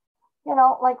thinking, you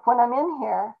know, like when I'm in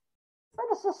here, where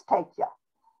does this take you?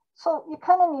 So you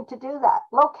kind of need to do that.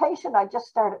 Location, I just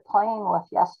started playing with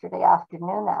yesterday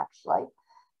afternoon, actually,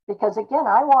 because again,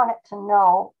 I wanted to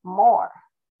know more.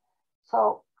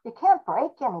 So you can't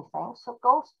break anything. So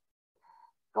go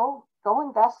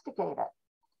investigate it.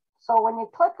 So when you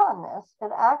click on this,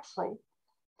 it actually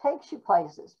takes you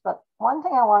places. But one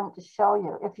thing I wanted to show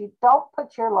you, if you don't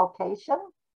put your location,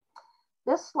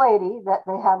 this lady that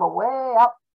they have away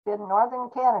up in northern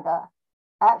Canada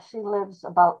actually lives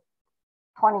about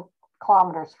 20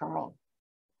 kilometers from me.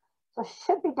 So she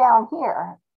should be down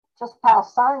here, just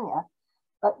past Sarnia.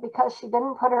 But because she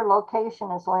didn't put her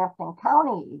location as Lambton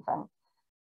County even,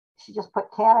 she just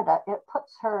put Canada, it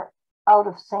puts her out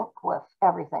of sync with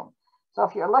everything. So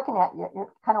if you're looking at it,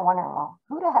 you're kind of wondering, well,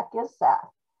 who the heck is that?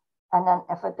 And then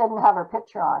if it didn't have her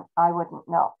picture on, I wouldn't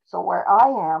know. So where I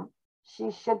am,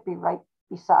 she should be right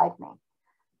beside me.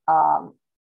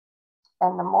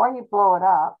 And the more you blow it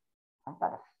up, I've got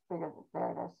to figure that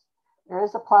there it is. There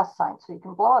is a plus sign, so you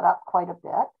can blow it up quite a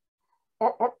bit.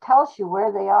 It tells you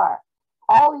where they are.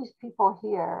 All these people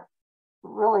here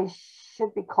really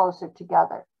should be closer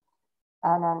together.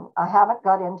 And then I haven't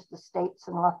got into the States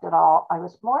and looked at all. I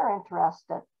was more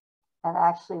interested in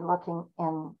actually looking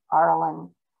in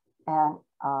Ireland and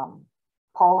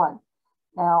Poland.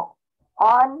 Now,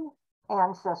 on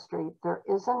Ancestry, there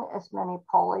isn't as many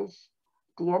Polish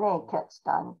DNA kits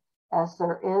done as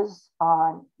there is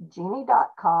on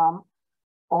Genie.com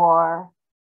or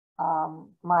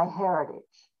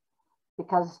MyHeritage.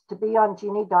 Because to be on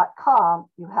Genie.com,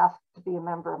 you have to be a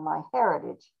member of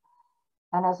MyHeritage.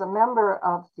 And as a member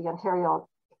of the Ontario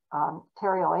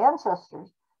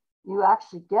Ancestors, you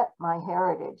actually get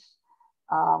MyHeritage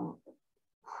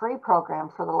free program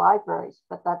for the libraries,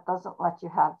 but that doesn't let you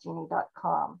have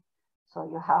Genie.com. So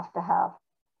you have to have,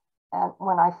 and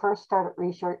when I first started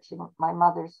researching my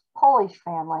mother's Polish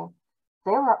family,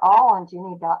 they were all on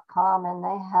Genie.com and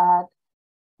they had,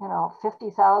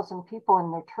 50,000 people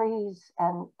in their trees,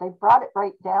 and they brought it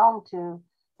right down to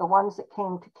the ones that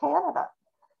came to Canada.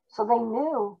 So they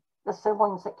knew the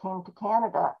siblings that came to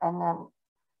Canada, and then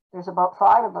there's about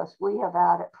 5 of us. We have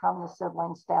added from the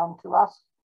siblings down to us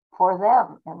for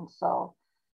them. And so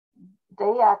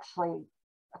they actually,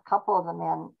 a couple of the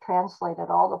men translated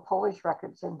all the Polish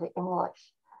records into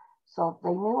English. So they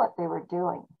knew what they were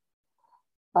doing.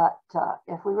 But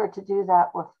if we were to do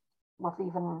that with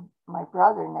even my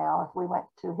brother now, if we went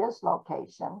to his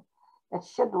location, it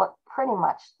should look pretty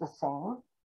much the same.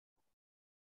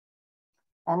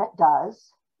 And it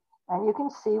does. And you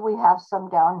can see we have some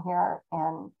down here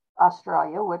in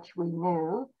Australia, which we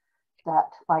knew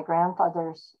that my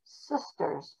grandfather's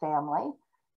sister's family,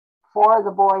 4 of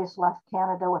the boys left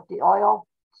Canada with the oil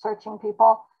searching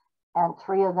people, and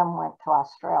 3 of them went to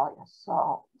Australia.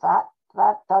 So that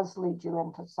does lead you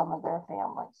into some of their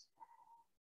families.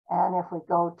 And if we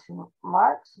go to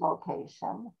Mark's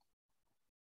location,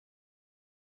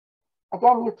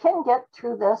 again, you can get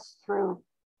through this through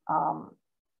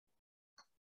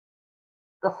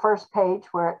the first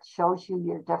page where it shows you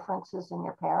your differences in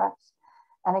your parents.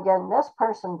 And again, this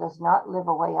person does not live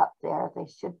away up there. They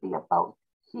should be about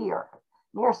here,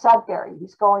 near Sudbury.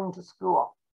 He's going to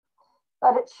school.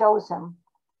 But it shows him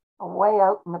way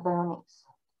out in the boonies.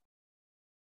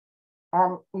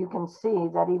 And you can see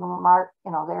that even Mark,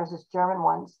 there's his German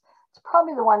ones. It's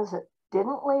probably the ones that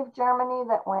didn't leave Germany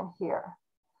that went here.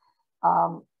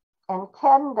 And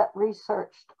Ken, that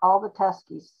researched all the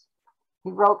Teskies,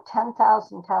 he wrote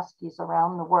 10,000 Teskies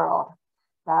around the world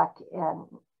back in,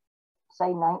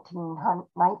 say,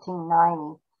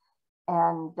 1990.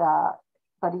 And,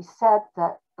 but he said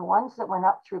that the ones that went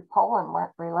up through Poland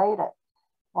weren't related.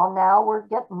 Well, now we're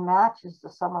getting matches to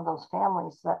some of those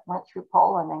families that went through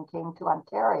Poland and came to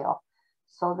Ontario.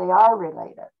 So they are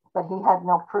related, but he had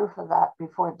no proof of that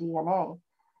before DNA.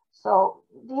 So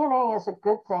DNA is a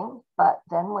good thing, but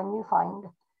then when you find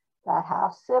that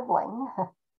half sibling,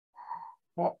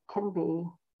 it can be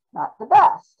not the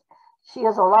best. She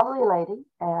is a lovely lady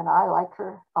and I like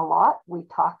her a lot. We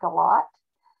talk a lot.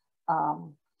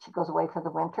 She goes away for the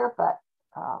winter, but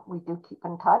we do keep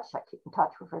in touch. I keep in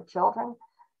touch with her children.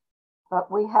 But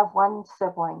we have one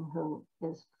sibling who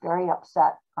is very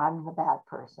upset. I'm the bad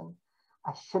person.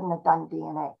 I shouldn't have done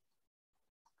DNA.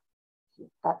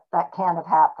 That can't have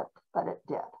happened, but it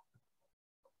did.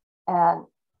 And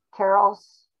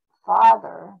Carol's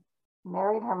father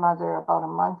married her mother about a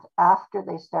month after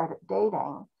they started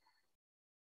dating.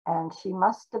 And she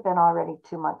must have been already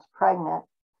 2 months pregnant,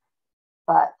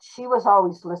 but she was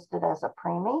always listed as a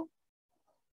preemie,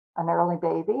 an early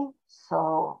baby.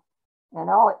 So,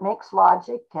 it makes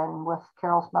logic. And with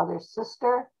Carol's mother's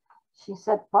sister, she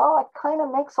said, well, it kind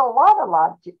of makes a lot of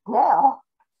logic now.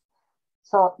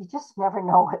 So you just never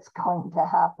know what's going to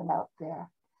happen out there.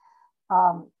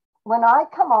 When I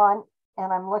come on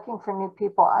and I'm looking for new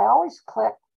people, I always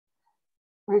click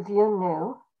review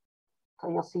new. So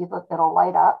you'll see that it'll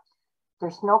light up.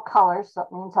 There's no colors, so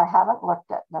that means I haven't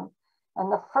looked at them.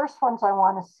 And the first ones I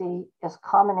want to see is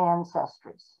common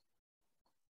ancestries.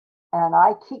 And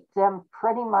I keep them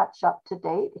pretty much up to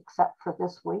date, except for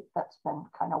this week. That's been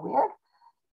kind of weird.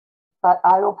 But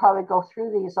I will probably go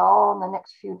through these all in the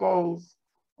next few days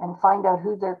and find out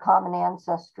who their common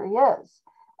ancestry is.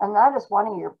 And that is one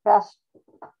of your best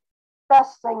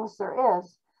things there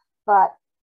is. But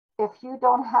if you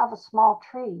don't have a small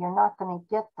tree, you're not going to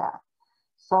get that.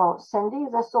 So Cindy,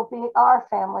 this will be our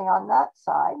family on that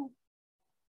side.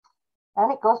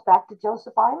 And it goes back to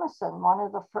Joseph Imison, one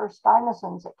of the first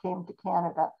Imisons that came to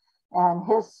Canada. And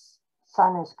his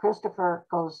son is Christopher,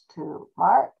 goes to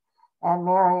Mark, and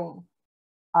Mary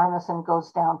Imison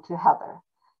goes down to Heather.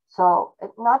 So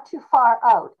not too far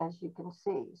out, as you can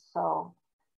see. So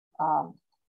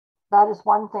that is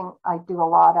one thing I do a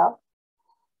lot of.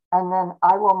 And then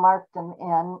I will mark them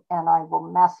in and I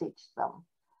will message them.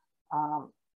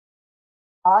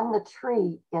 On the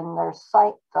tree in their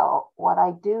site, though, what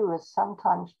I do is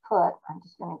sometimes put, I'm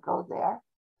just going to go there.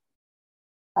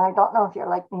 And I don't know if you're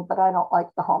like me, but I don't like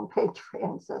the homepage for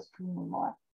Ancestry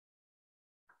anymore.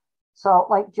 So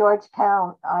like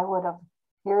Georgetown, I would have,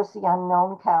 here's the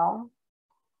unknown town.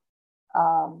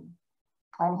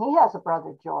 And he has a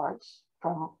brother, George,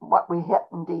 from what we hit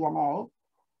in DNA.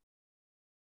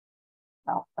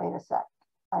 No, wait a sec.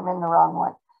 I'm in the wrong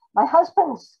one. My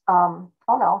husband's, oh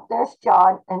no, there's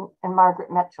John and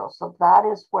Margaret Mitchell. So that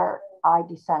is where I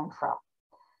descend from.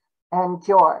 And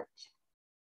George.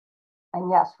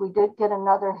 And yes, we did get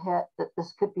another hit that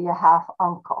this could be a half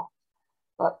uncle,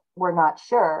 but we're not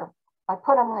sure. I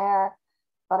put him there,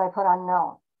 but I put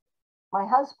unknown. My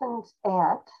husband's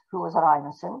aunt, who was at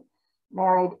Imison,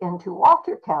 married into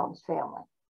Walter Cowan's family.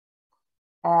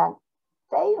 And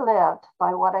they lived,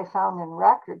 by what I found in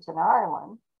records in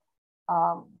Ireland,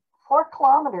 4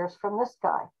 kilometers from this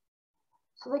guy.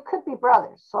 So they could be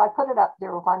brothers. So I put it up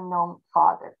there with unknown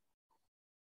father.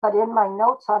 But in my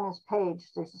notes on his page,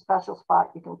 there's a special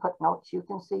spot you can put notes you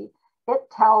can see. It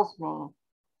tells me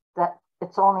that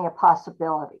it's only a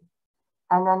possibility.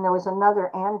 And then there was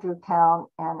another Andrew Cowan,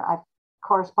 and I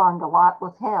correspond a lot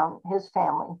with him, his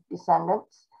family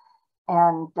descendants.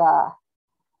 And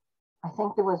I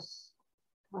think there was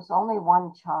only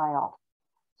one child.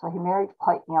 So he married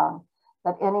quite young.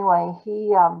 But anyway,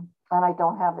 he, and I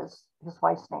don't have his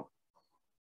wife's name.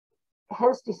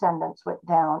 His descendants went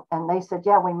down and they said,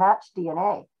 yeah, we matched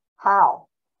DNA. How?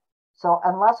 So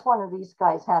unless one of these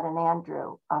guys had an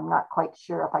Andrew, I'm not quite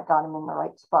sure if I got him in the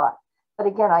right spot. But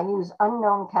again, I use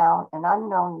unknown count and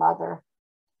unknown mother.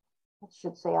 It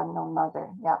should say unknown mother,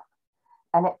 yeah.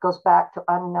 And it goes back to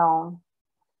unknown.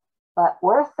 But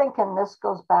we're thinking this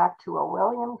goes back to a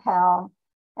William Cowan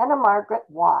and a Margaret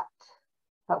Watt,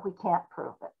 but we can't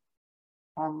prove it.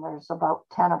 And there's about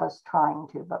 10 of us trying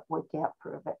to, but we can't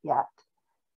prove it yet.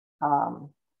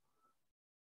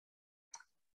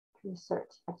 Research.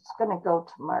 I'm just going to go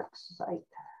to Mark's site.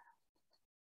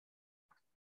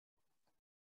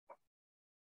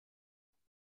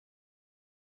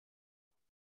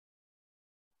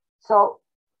 So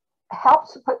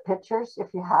helps to put pictures if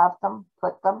you have them,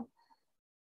 put them.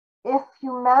 If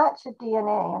you match a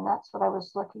DNA, and that's what I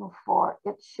was looking for,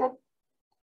 it should,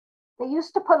 they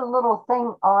used to put a little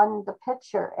thing on the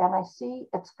picture and I see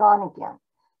it's gone again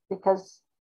because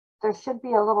there should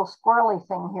be a little squirrely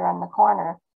thing here in the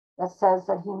corner that says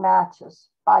that he matches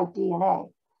by DNA.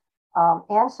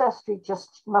 Ancestry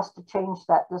just must have changed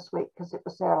that this week because it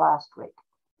was there last week.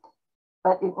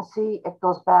 But you can see it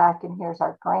goes back and here's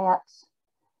our grants.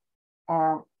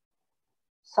 And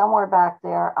somewhere back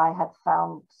there, I had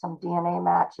found some DNA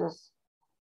matches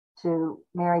to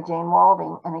Mary Jane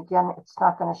Walding. And again, it's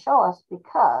not going to show us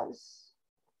because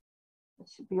it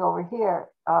should be over here.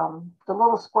 The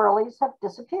little squirrelies have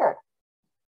disappeared.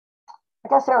 I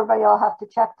guess everybody will have to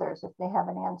check theirs if they have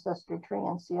an ancestry tree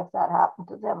and see if that happened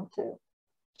to them too.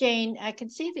 Jane, I can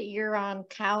see that you're on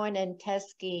Cowan and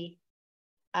Teskey.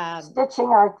 Stitching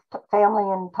our family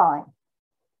in time.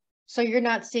 So you're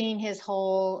not seeing his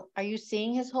whole, are you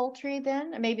seeing his whole tree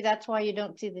then? Maybe that's why you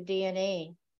don't see the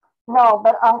DNA. No,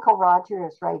 but Uncle Roger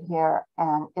is right here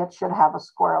and it should have a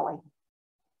squirrely.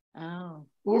 Oh.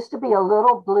 Used to be a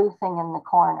little blue thing in the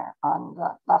corner on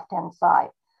the left-hand side.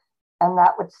 And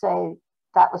that would say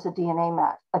that was a DNA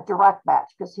match, a direct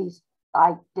match, because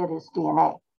I did his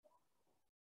DNA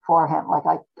for him. Like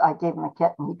I gave him a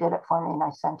kit and he did it for me and I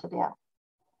sent it in.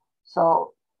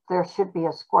 So there should be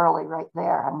a squirrely right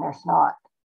there and there's not.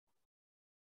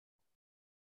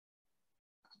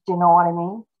 Do you know what I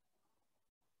mean?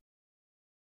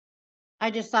 I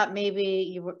just thought maybe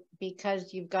you were,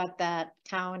 because you've got that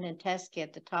Cowan and Teskey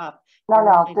at the top.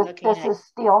 No, this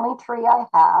is the only tree I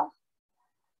have.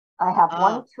 I have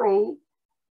one tree,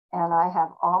 and I have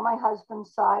all my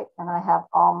husband's side, and I have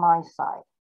all my side.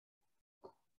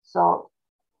 So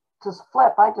to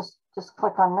flip, I just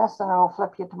click on this and it'll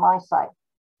flip you to my side.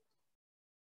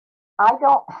 I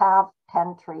don't have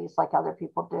 10 trees like other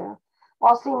people do.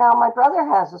 Well, see, now my brother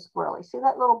has a squirrely. See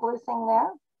that little blue thing there?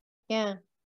 Yeah.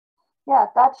 Yeah,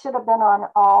 that should have been on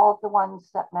all the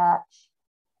ones that match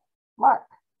Mark.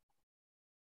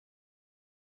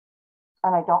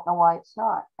 And I don't know why it's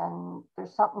not. And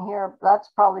there's something here, that's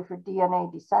probably for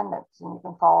DNA descendants, and you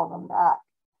can follow them back.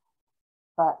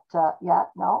 But yeah,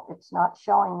 no, it's not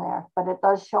showing there, but it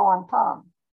does show on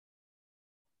Tom.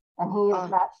 And he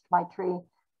has matched my tree.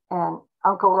 And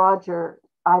Uncle Roger,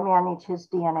 I manage his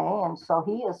DNA, and so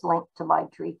he is linked to my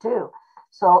tree too.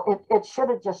 So it should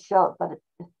have just showed, but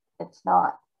it's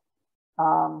not.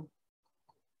 I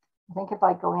think if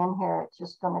I go in here, it's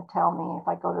just going to tell me if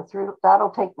I go to through,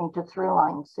 that'll take me to through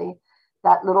line. See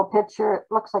that little picture? It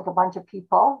looks like a bunch of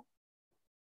people.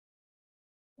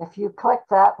 If you click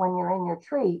that when you're in your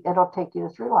tree, it'll take you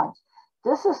to through lines.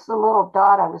 This is the little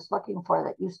dot I was looking for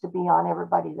that used to be on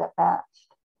everybody that matched.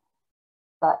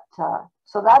 But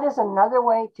so that is another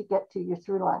way to get to your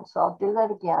through line. So I'll do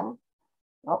that again.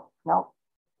 Oh, no.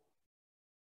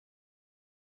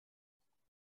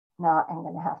 Now I'm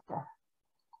going to have to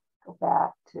go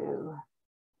back to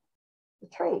the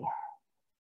tree.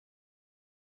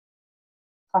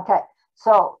 Okay,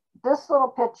 so this little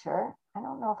picture, I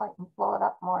don't know if I can blow it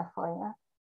up more for you.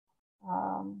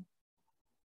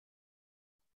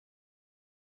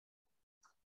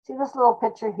 See this little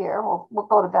picture here? We'll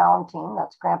go to Valentine,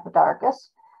 that's Grandpa Darkus.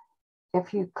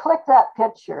 If you click that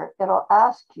picture, it'll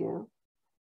ask you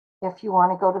if you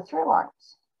want to go to through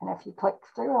lines. And if you click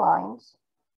through lines,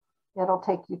 it'll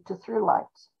take you to through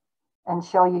lines and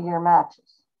show you your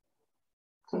matches.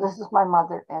 So this is my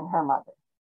mother and her mother.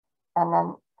 And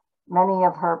then many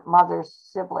of her mother's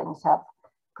siblings have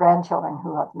grandchildren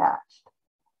who have matched.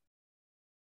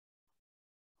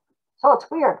 So it's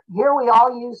weird. Here we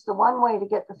all use the one way to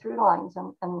get the through lines,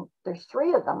 and there's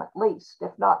 3 of them at least,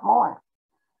 if not more.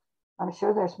 I'm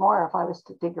sure there's more if I was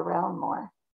to dig around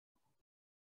more.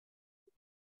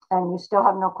 And you still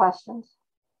have no questions?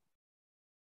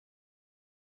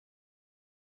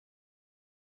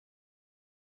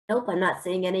 Nope, I'm not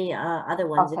seeing any other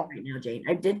ones right now, Jane.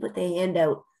 I did put the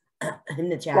handout in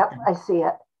the chat. Yep, I see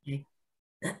it. Okay.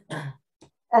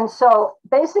 And so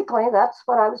basically that's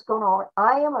what I was going over.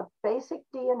 I am a basic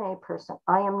DNA person.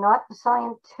 I am not a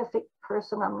scientific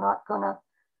person. I'm not going to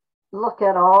look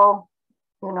at all,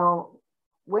 you know,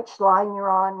 which line you're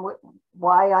on,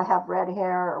 why I have red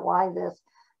hair or why this.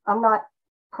 I'm not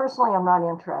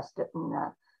interested in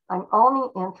that. I'm only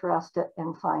interested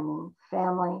in finding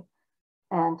family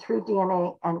and through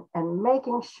DNA and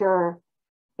making sure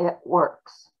it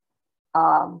works.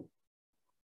 I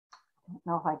don't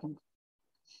know if I can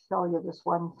show you this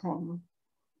one thing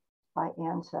by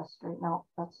ancestry. No,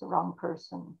 that's the wrong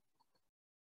person.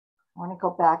 I want to go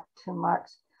back to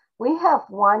Mark's. We have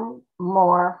one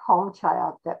more home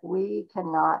child that we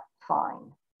cannot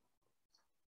find.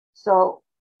 So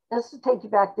this will take you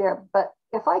back there, but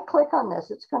if I click on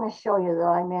this, it's going to show you that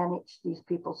I manage these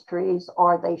people's trees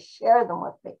or they share them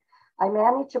with me. I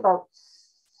manage about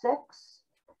 6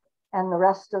 and the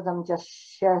rest of them just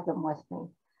share them with me.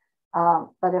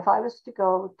 But if I was to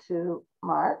go to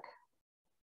Mark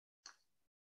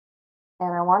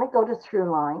and I want to go to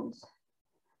through lines,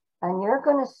 and you're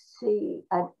going to see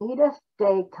an Edith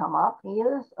Day come up,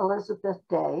 Edith Elizabeth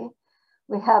Day.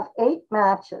 We have 8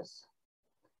 matches,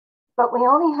 but we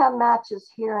only have matches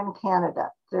here in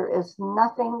Canada. There is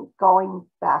nothing going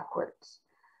backwards.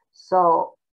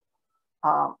 So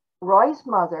Roy's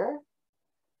mother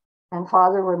and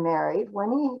father were married.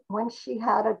 When she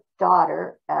had a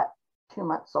daughter at 2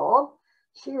 months old,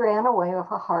 she ran away with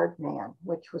a hard man,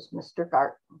 which was Mr.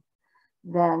 Garton.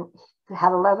 Then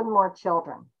had 11 more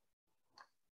children.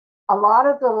 A lot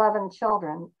of the 11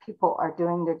 children, people are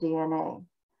doing their DNA.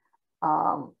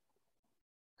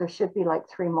 There should be like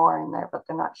 3 more in there, but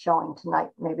they're not showing tonight.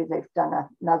 Maybe they've done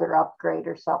another upgrade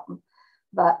or something.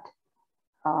 But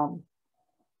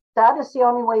that is the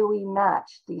only way we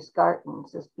match these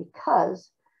Gartons, is because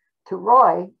to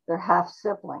Roy, they're half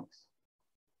siblings.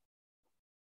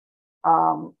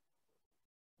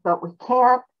 But we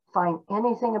can't find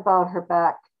anything about her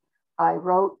back. I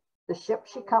wrote the ship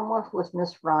she come with was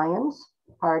Miss Ryan's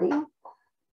party.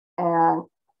 And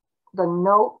the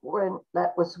note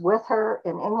that was with her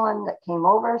in England that came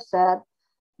over said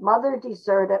Mother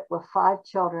deserted with 5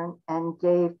 children and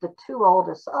gave the 2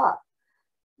 oldest up.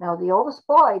 Now, the oldest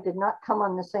boy did not come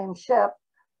on the same ship,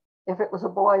 if it was a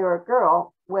boy or a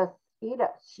girl, with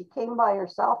Edith. She came by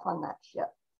herself on that ship.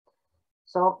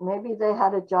 So maybe they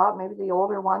had a job. Maybe the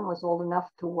older one was old enough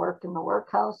to work in the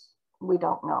workhouse. We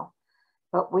don't know.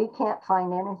 But we can't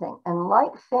find anything. And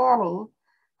like Fanny,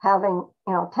 having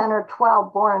 10 or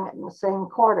 12 born in the same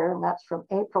quarter, and that's from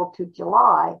April to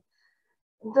July,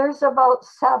 there's about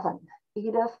 7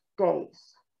 Edith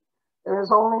days. There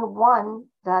is only one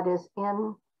that is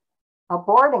in a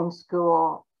boarding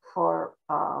school for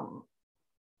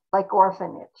like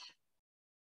orphanage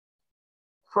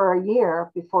for a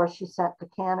year before she's sent to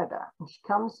Canada. And she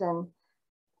comes in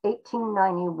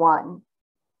 1891.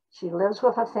 She lives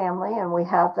with a family, and we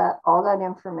have all that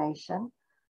information.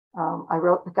 I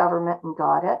wrote the government and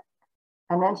got it.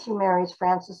 And then she marries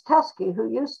Francis Teskey,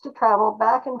 who used to travel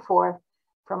back and forth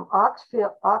from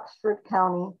Oxford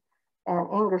County and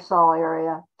Ingersoll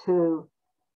area to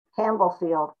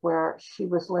Campbellfield, where she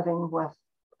was living with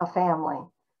a family.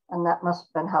 And that must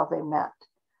have been how they met.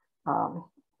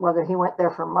 Whether he went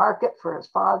there for market for his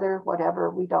father, whatever,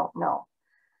 we don't know.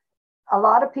 A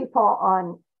lot of people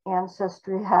on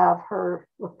Ancestry have her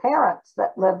with parents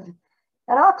that lived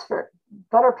in Oxford,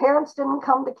 but her parents didn't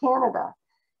come to Canada.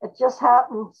 It just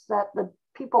happens that the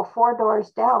people 4 doors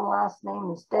down last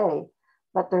name is Day,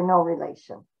 but they're no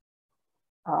relation.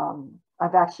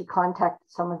 I've actually contacted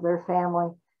some of their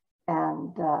family,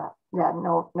 and yeah,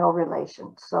 no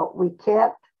relation. So we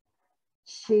can't.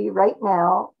 She right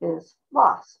now is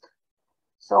lost.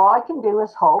 So all I can do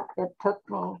is hope. It took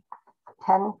me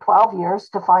 10, 12 years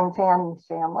to find Fanny's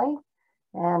family,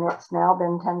 and it's now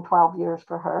been 10, 12 years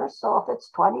for her. So if it's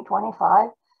 20,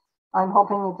 25, I'm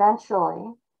hoping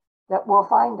eventually that we'll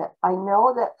find it. I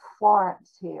know that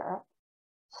Florence here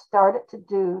started to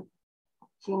do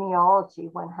genealogy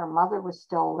when her mother was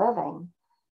still living,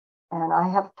 and I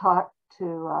have talked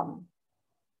to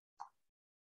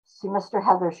see, Mr.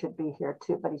 Heather should be here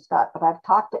too, but he's not. But I've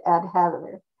talked to Ed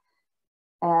Heather,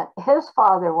 and his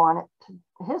mother wanted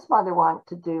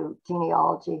to do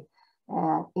genealogy,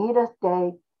 and Edith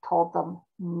Day told them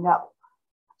no,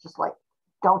 just like,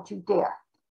 don't you dare.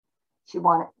 She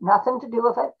wanted nothing to do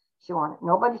with it. She wanted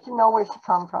nobody to know where she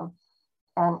come from.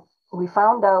 And we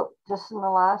found out just in the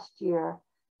last year,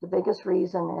 the biggest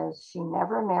reason is she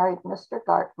never married Mr.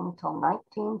 Garton until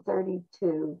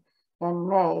 1932 in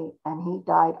May, and he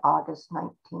died August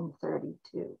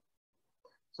 1932.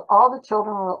 So all the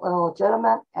children were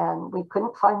illegitimate, and we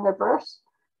couldn't find their births.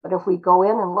 But if we go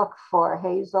in and look for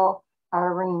Hazel,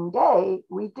 Irene Day,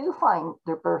 we do find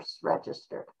their births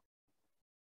registered.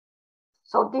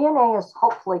 So DNA is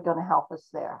hopefully going to help us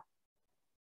there.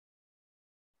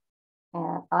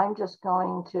 And I'm just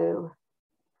going to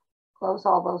close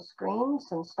all those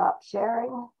screens and stop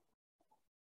sharing.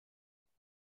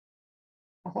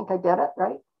 I think I did it,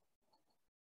 right?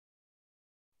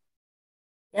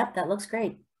 Yep, that looks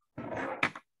great.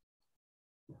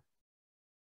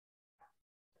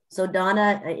 So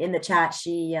Donna in the chat,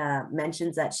 she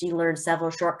mentions that she learned several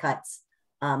shortcuts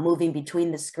moving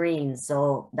between the screens.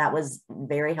 So that was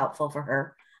very helpful for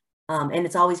her. And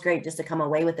it's always great just to come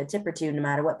away with a tip or two, no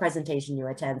matter what presentation you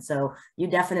attend. So you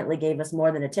definitely gave us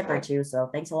more than a tip or two. So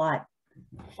thanks a lot.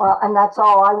 Well, and that's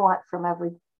all I want from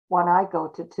every one I go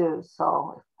to too.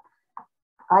 So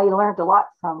I learned a lot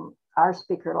from our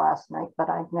speaker last night, but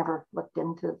I've never looked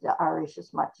into the Irish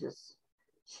as much as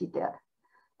she did.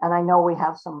 And I know we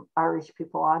have some Irish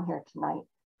people on here tonight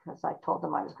because I told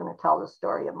them I was going to tell the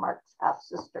story of Mark's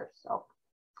half-sister. So,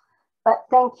 but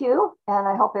thank you. And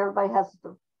I hope everybody has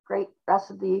a great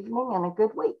rest of the evening and a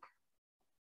good week.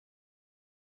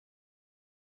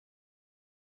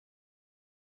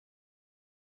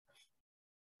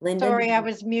 Linda? Sorry, I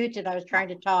was muted. I was trying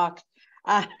to talk.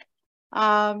 If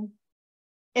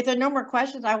there are no more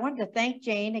questions, I wanted to thank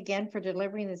Jane again for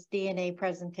delivering this DNA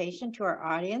presentation to our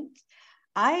audience.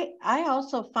 I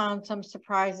also found some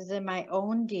surprises in my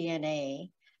own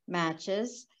DNA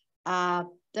matches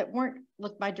that weren't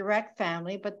with my direct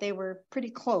family, but they were pretty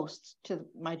close to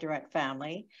my direct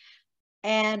family.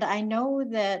 And I know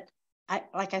that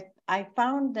I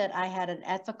found that I had an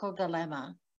ethical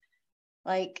dilemma.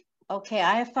 Like, okay,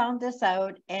 I found this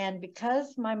out, and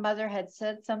because my mother had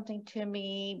said something to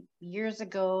me years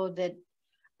ago that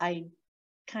I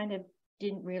kind of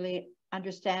didn't really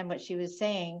understand what she was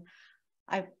saying,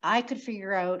 I could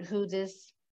figure out who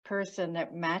this person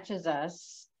that matches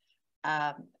us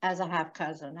as a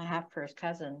half-first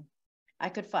cousin. I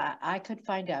could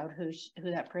find out who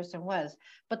that person was,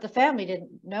 but the family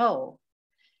didn't know.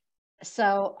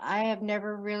 So I have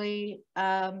never really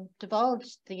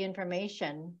divulged the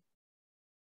information.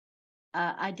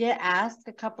 I did ask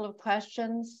a couple of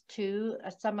questions to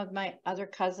some of my other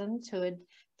cousins who had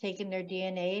taken their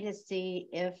DNA to see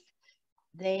if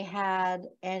they had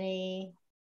any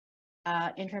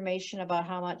information about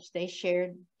how much they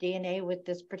shared DNA with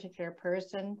this particular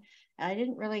person. And I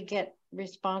didn't really get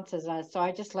responses on it, so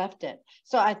I just left it.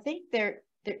 So I think there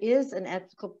is an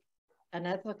ethical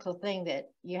thing that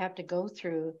you have to go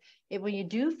through. When you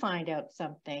do find out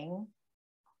something,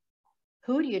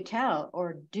 who do you tell,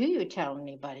 or do you tell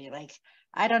anybody? Like,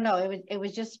 I don't know. It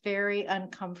was just very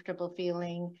uncomfortable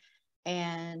feeling,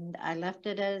 and I left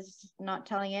it as not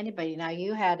telling anybody. Now,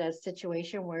 you had a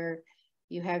situation where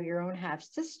you have your own half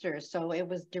sister, so it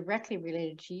was directly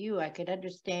related to you. I could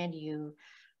understand you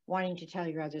wanting to tell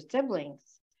your other siblings,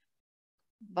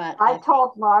 but I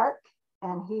told Mark,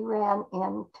 and he ran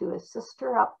into his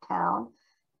sister uptown,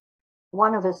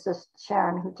 one of his sisters,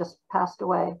 Sharon, who just passed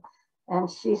away, and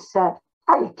she said,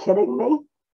 "Are you kidding me?"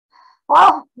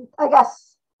 Well, I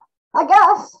guess.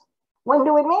 When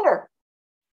do we meet her?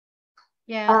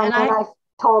 Yeah, and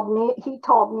he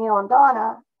told Neil and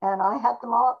Donna, and I had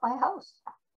them all at my house,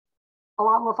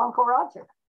 along with Uncle Roger.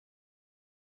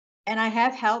 And I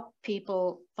have helped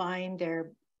people find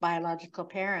their biological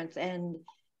parents, and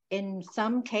in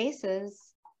some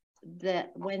cases,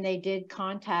 that when they did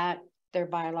contact their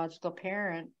biological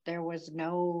parent, there was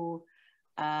no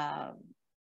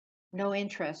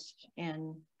interest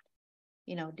in,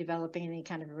 developing any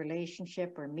kind of a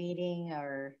relationship or meeting,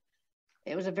 or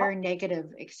it was a very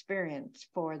negative experience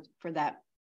for that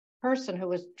person who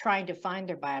was trying to find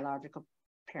their biological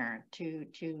parent to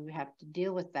have to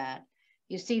deal with that.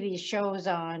 You see these shows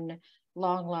on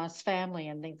long lost family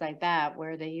and things like that,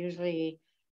 where they usually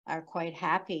are quite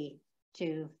happy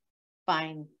to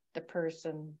find the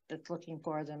person that's looking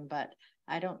for them, but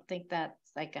I don't think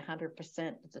that's like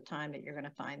 100% of the time that you're going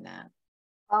to find that.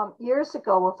 Years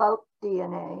ago, without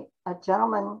DNA, a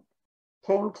gentleman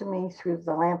came to me through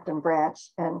the Lambton branch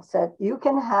and said, "You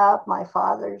can have my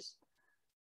father's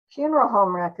funeral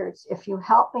home records if you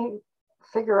help me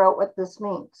figure out what this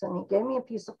means." And he gave me a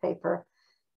piece of paper,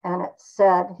 and it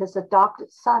said his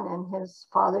adopted son in his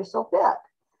father's obit.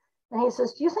 And he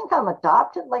says, "Do you think I'm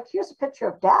adopted? Like, here's a picture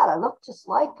of Dad. I look just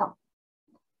like him."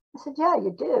 I said, "Yeah,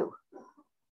 you do.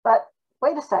 But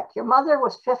wait a sec. Your mother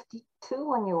was 52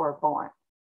 when you were born.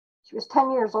 She was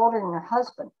 10 years older than your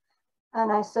husband."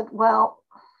 And I said, "Well,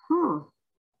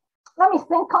 let me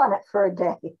think on it for a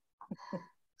day."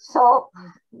 So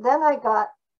then I got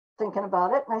thinking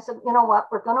about it, and I said, "You know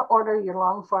what? We're going to order your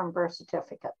long form birth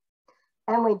certificate."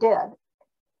 And we did.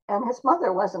 And his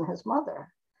mother wasn't his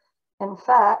mother. In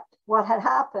fact, what had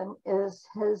happened is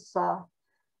his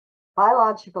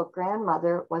biological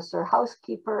grandmother was their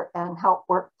housekeeper and helped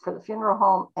work for the funeral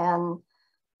home and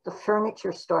the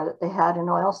furniture store that they had in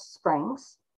Oil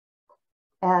Springs.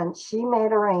 And she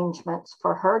made arrangements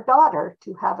for her daughter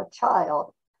to have a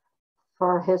child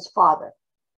for his father.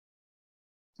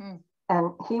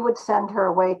 And he would send her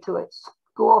away to a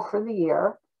school for the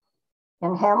year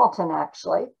in Hamilton,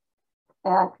 actually,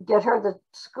 and get her the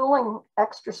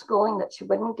extra schooling that she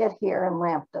wouldn't get here in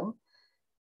Lambton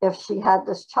if she had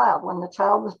this child. When the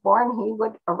child was born, he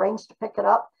would arrange to pick it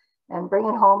up and bring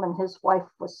it home, and his wife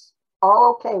was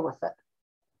all okay with it.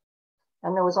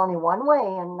 And there was only one way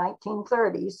in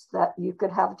 1930s that you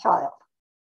could have a child.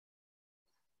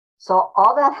 So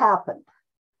all that happened.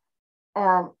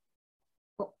 And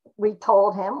we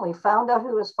told him, we found out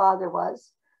who his father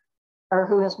was, or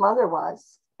who his mother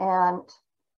was. And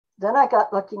then I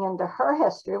got looking into her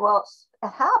history. Well, it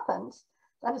happens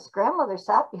that his grandmother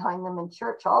sat behind them in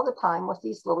church all the time with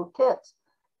these little kids.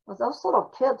 Well, those little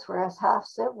kids were his half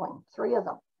sibling, 3 of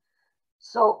them.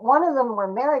 So one of them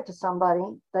were married to somebody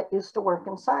that used to work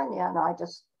in Sarnia, and I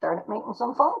just started making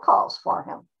some phone calls for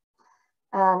him.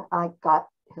 And I got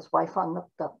his wife on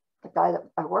the guy that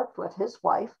I worked with, his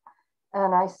wife.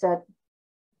 And I said,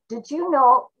 "Did you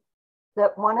know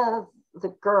that one of the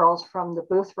girls from the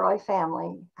Boothroyd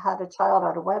family had a child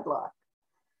out of wedlock?"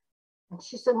 And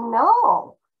she said,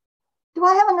 "No. Do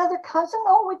I have another cousin?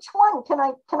 Oh, which one? Can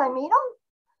I meet him?"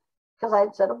 Because I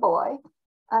had said a boy.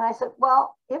 And I said,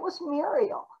 "Well, it was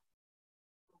Muriel."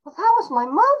 "Well, that was my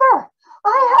mother.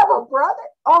 I have a brother."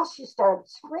 Oh, she started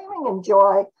screaming in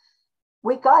joy.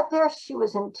 We got there. She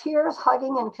was in tears,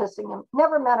 hugging and kissing him.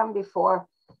 Never met him before,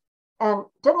 and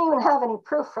didn't even have any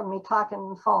proof from me talking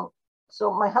on the phone.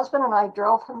 So my husband and I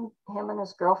drove him and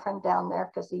his girlfriend down there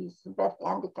because he's a bit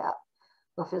handicapped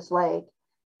with his leg.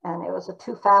 And it was a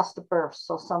too fast a birth.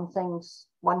 So some things,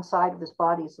 one side of his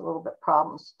body is a little bit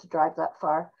problems to drive that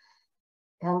far.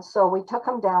 And so we took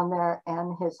him down there,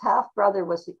 and his half brother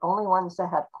was the only ones that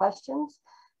had questions.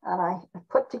 And I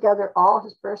put together all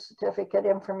his birth certificate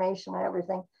information and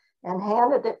everything and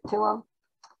handed it to him.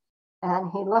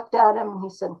 And he looked at him and he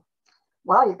said,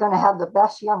 "Well, you're going to have the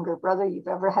best younger brother you've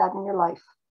ever had in your life."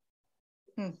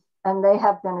 And they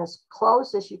have been as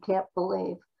close as you can't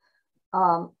believe.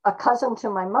 A cousin to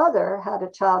my mother had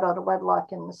a child out of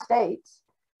wedlock in the States.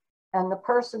 And the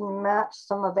person matched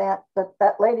some of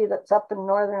that lady that's up in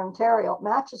Northern Ontario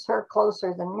matches her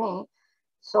closer than me.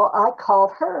 So I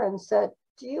called her and said,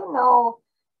 "Do you know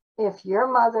if your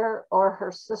mother or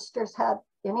her sisters had,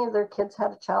 any of their kids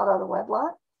had a child out of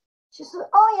wedlock?" She said,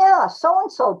 "Oh yeah,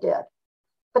 so-and-so did.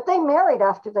 But they married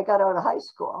after they got out of high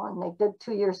school, and they did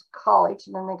 2 years of college,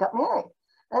 and then they got married.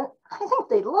 And I think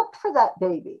they looked for that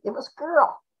baby. It was a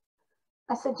girl."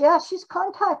 I said, "Yeah, she's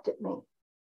contacted me."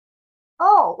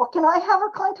 "Oh, well, can I have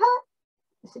her contact?"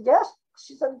 I said, "Yes."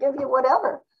 She said, "Give you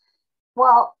whatever."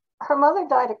 Well, her mother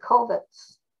died of COVID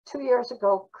 2 years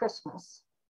ago, Christmas,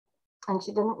 and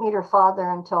she didn't meet her father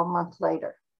until a month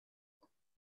later.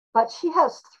 But she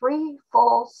has 3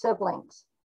 full siblings,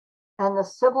 and the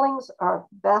siblings are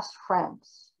best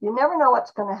friends. You never know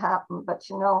what's going to happen, but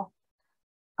you know,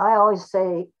 I always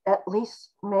say, at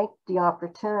least make the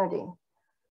opportunity.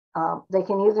 They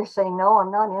can either say, "No,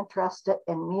 I'm not interested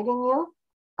in meeting you.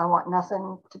 I want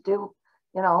nothing to do,"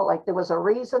 you know, like there was a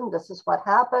reason, this is what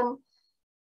happened.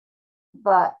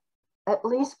 But at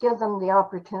least give them the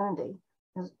opportunity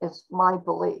is my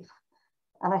belief.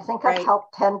 And I think I've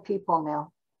helped 10 people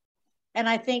now. And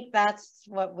I think that's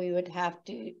what we would have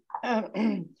to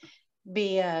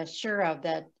be sure of,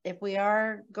 that if we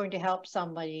are going to help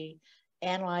somebody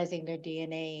analyzing their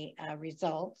DNA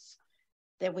results,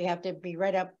 that we have to be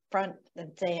right up front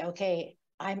and say, "Okay,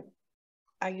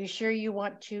 are you sure you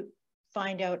want to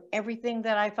find out everything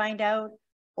that I find out?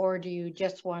 Or do you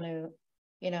just want to,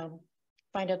 you know,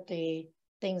 find out the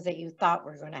things that you thought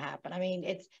were going to happen?" I mean,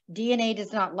 it's DNA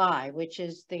does not lie, which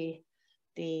is the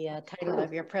title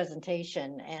of your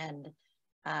presentation. And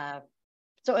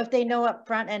so if they know up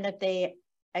front, and if they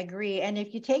agree, and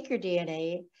if you take your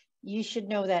DNA, you should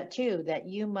know that too, that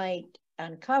you might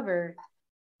uncover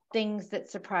things that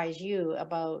surprise you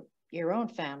about your own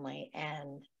family.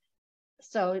 And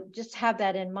so just have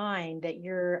that in mind, that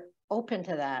you're open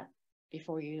to that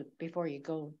before you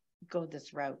go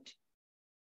this route.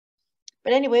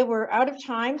 But anyway, we're out of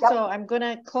time. Yep. So I'm going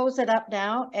to close it up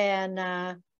now,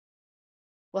 and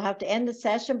we'll have to end the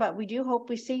session, but we do hope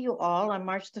we see you all on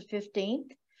March the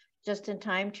 15th, just in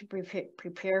time to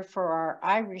prepare for our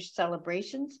Irish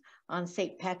celebrations on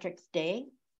St. Patrick's Day.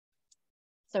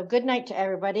 So good night to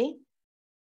everybody.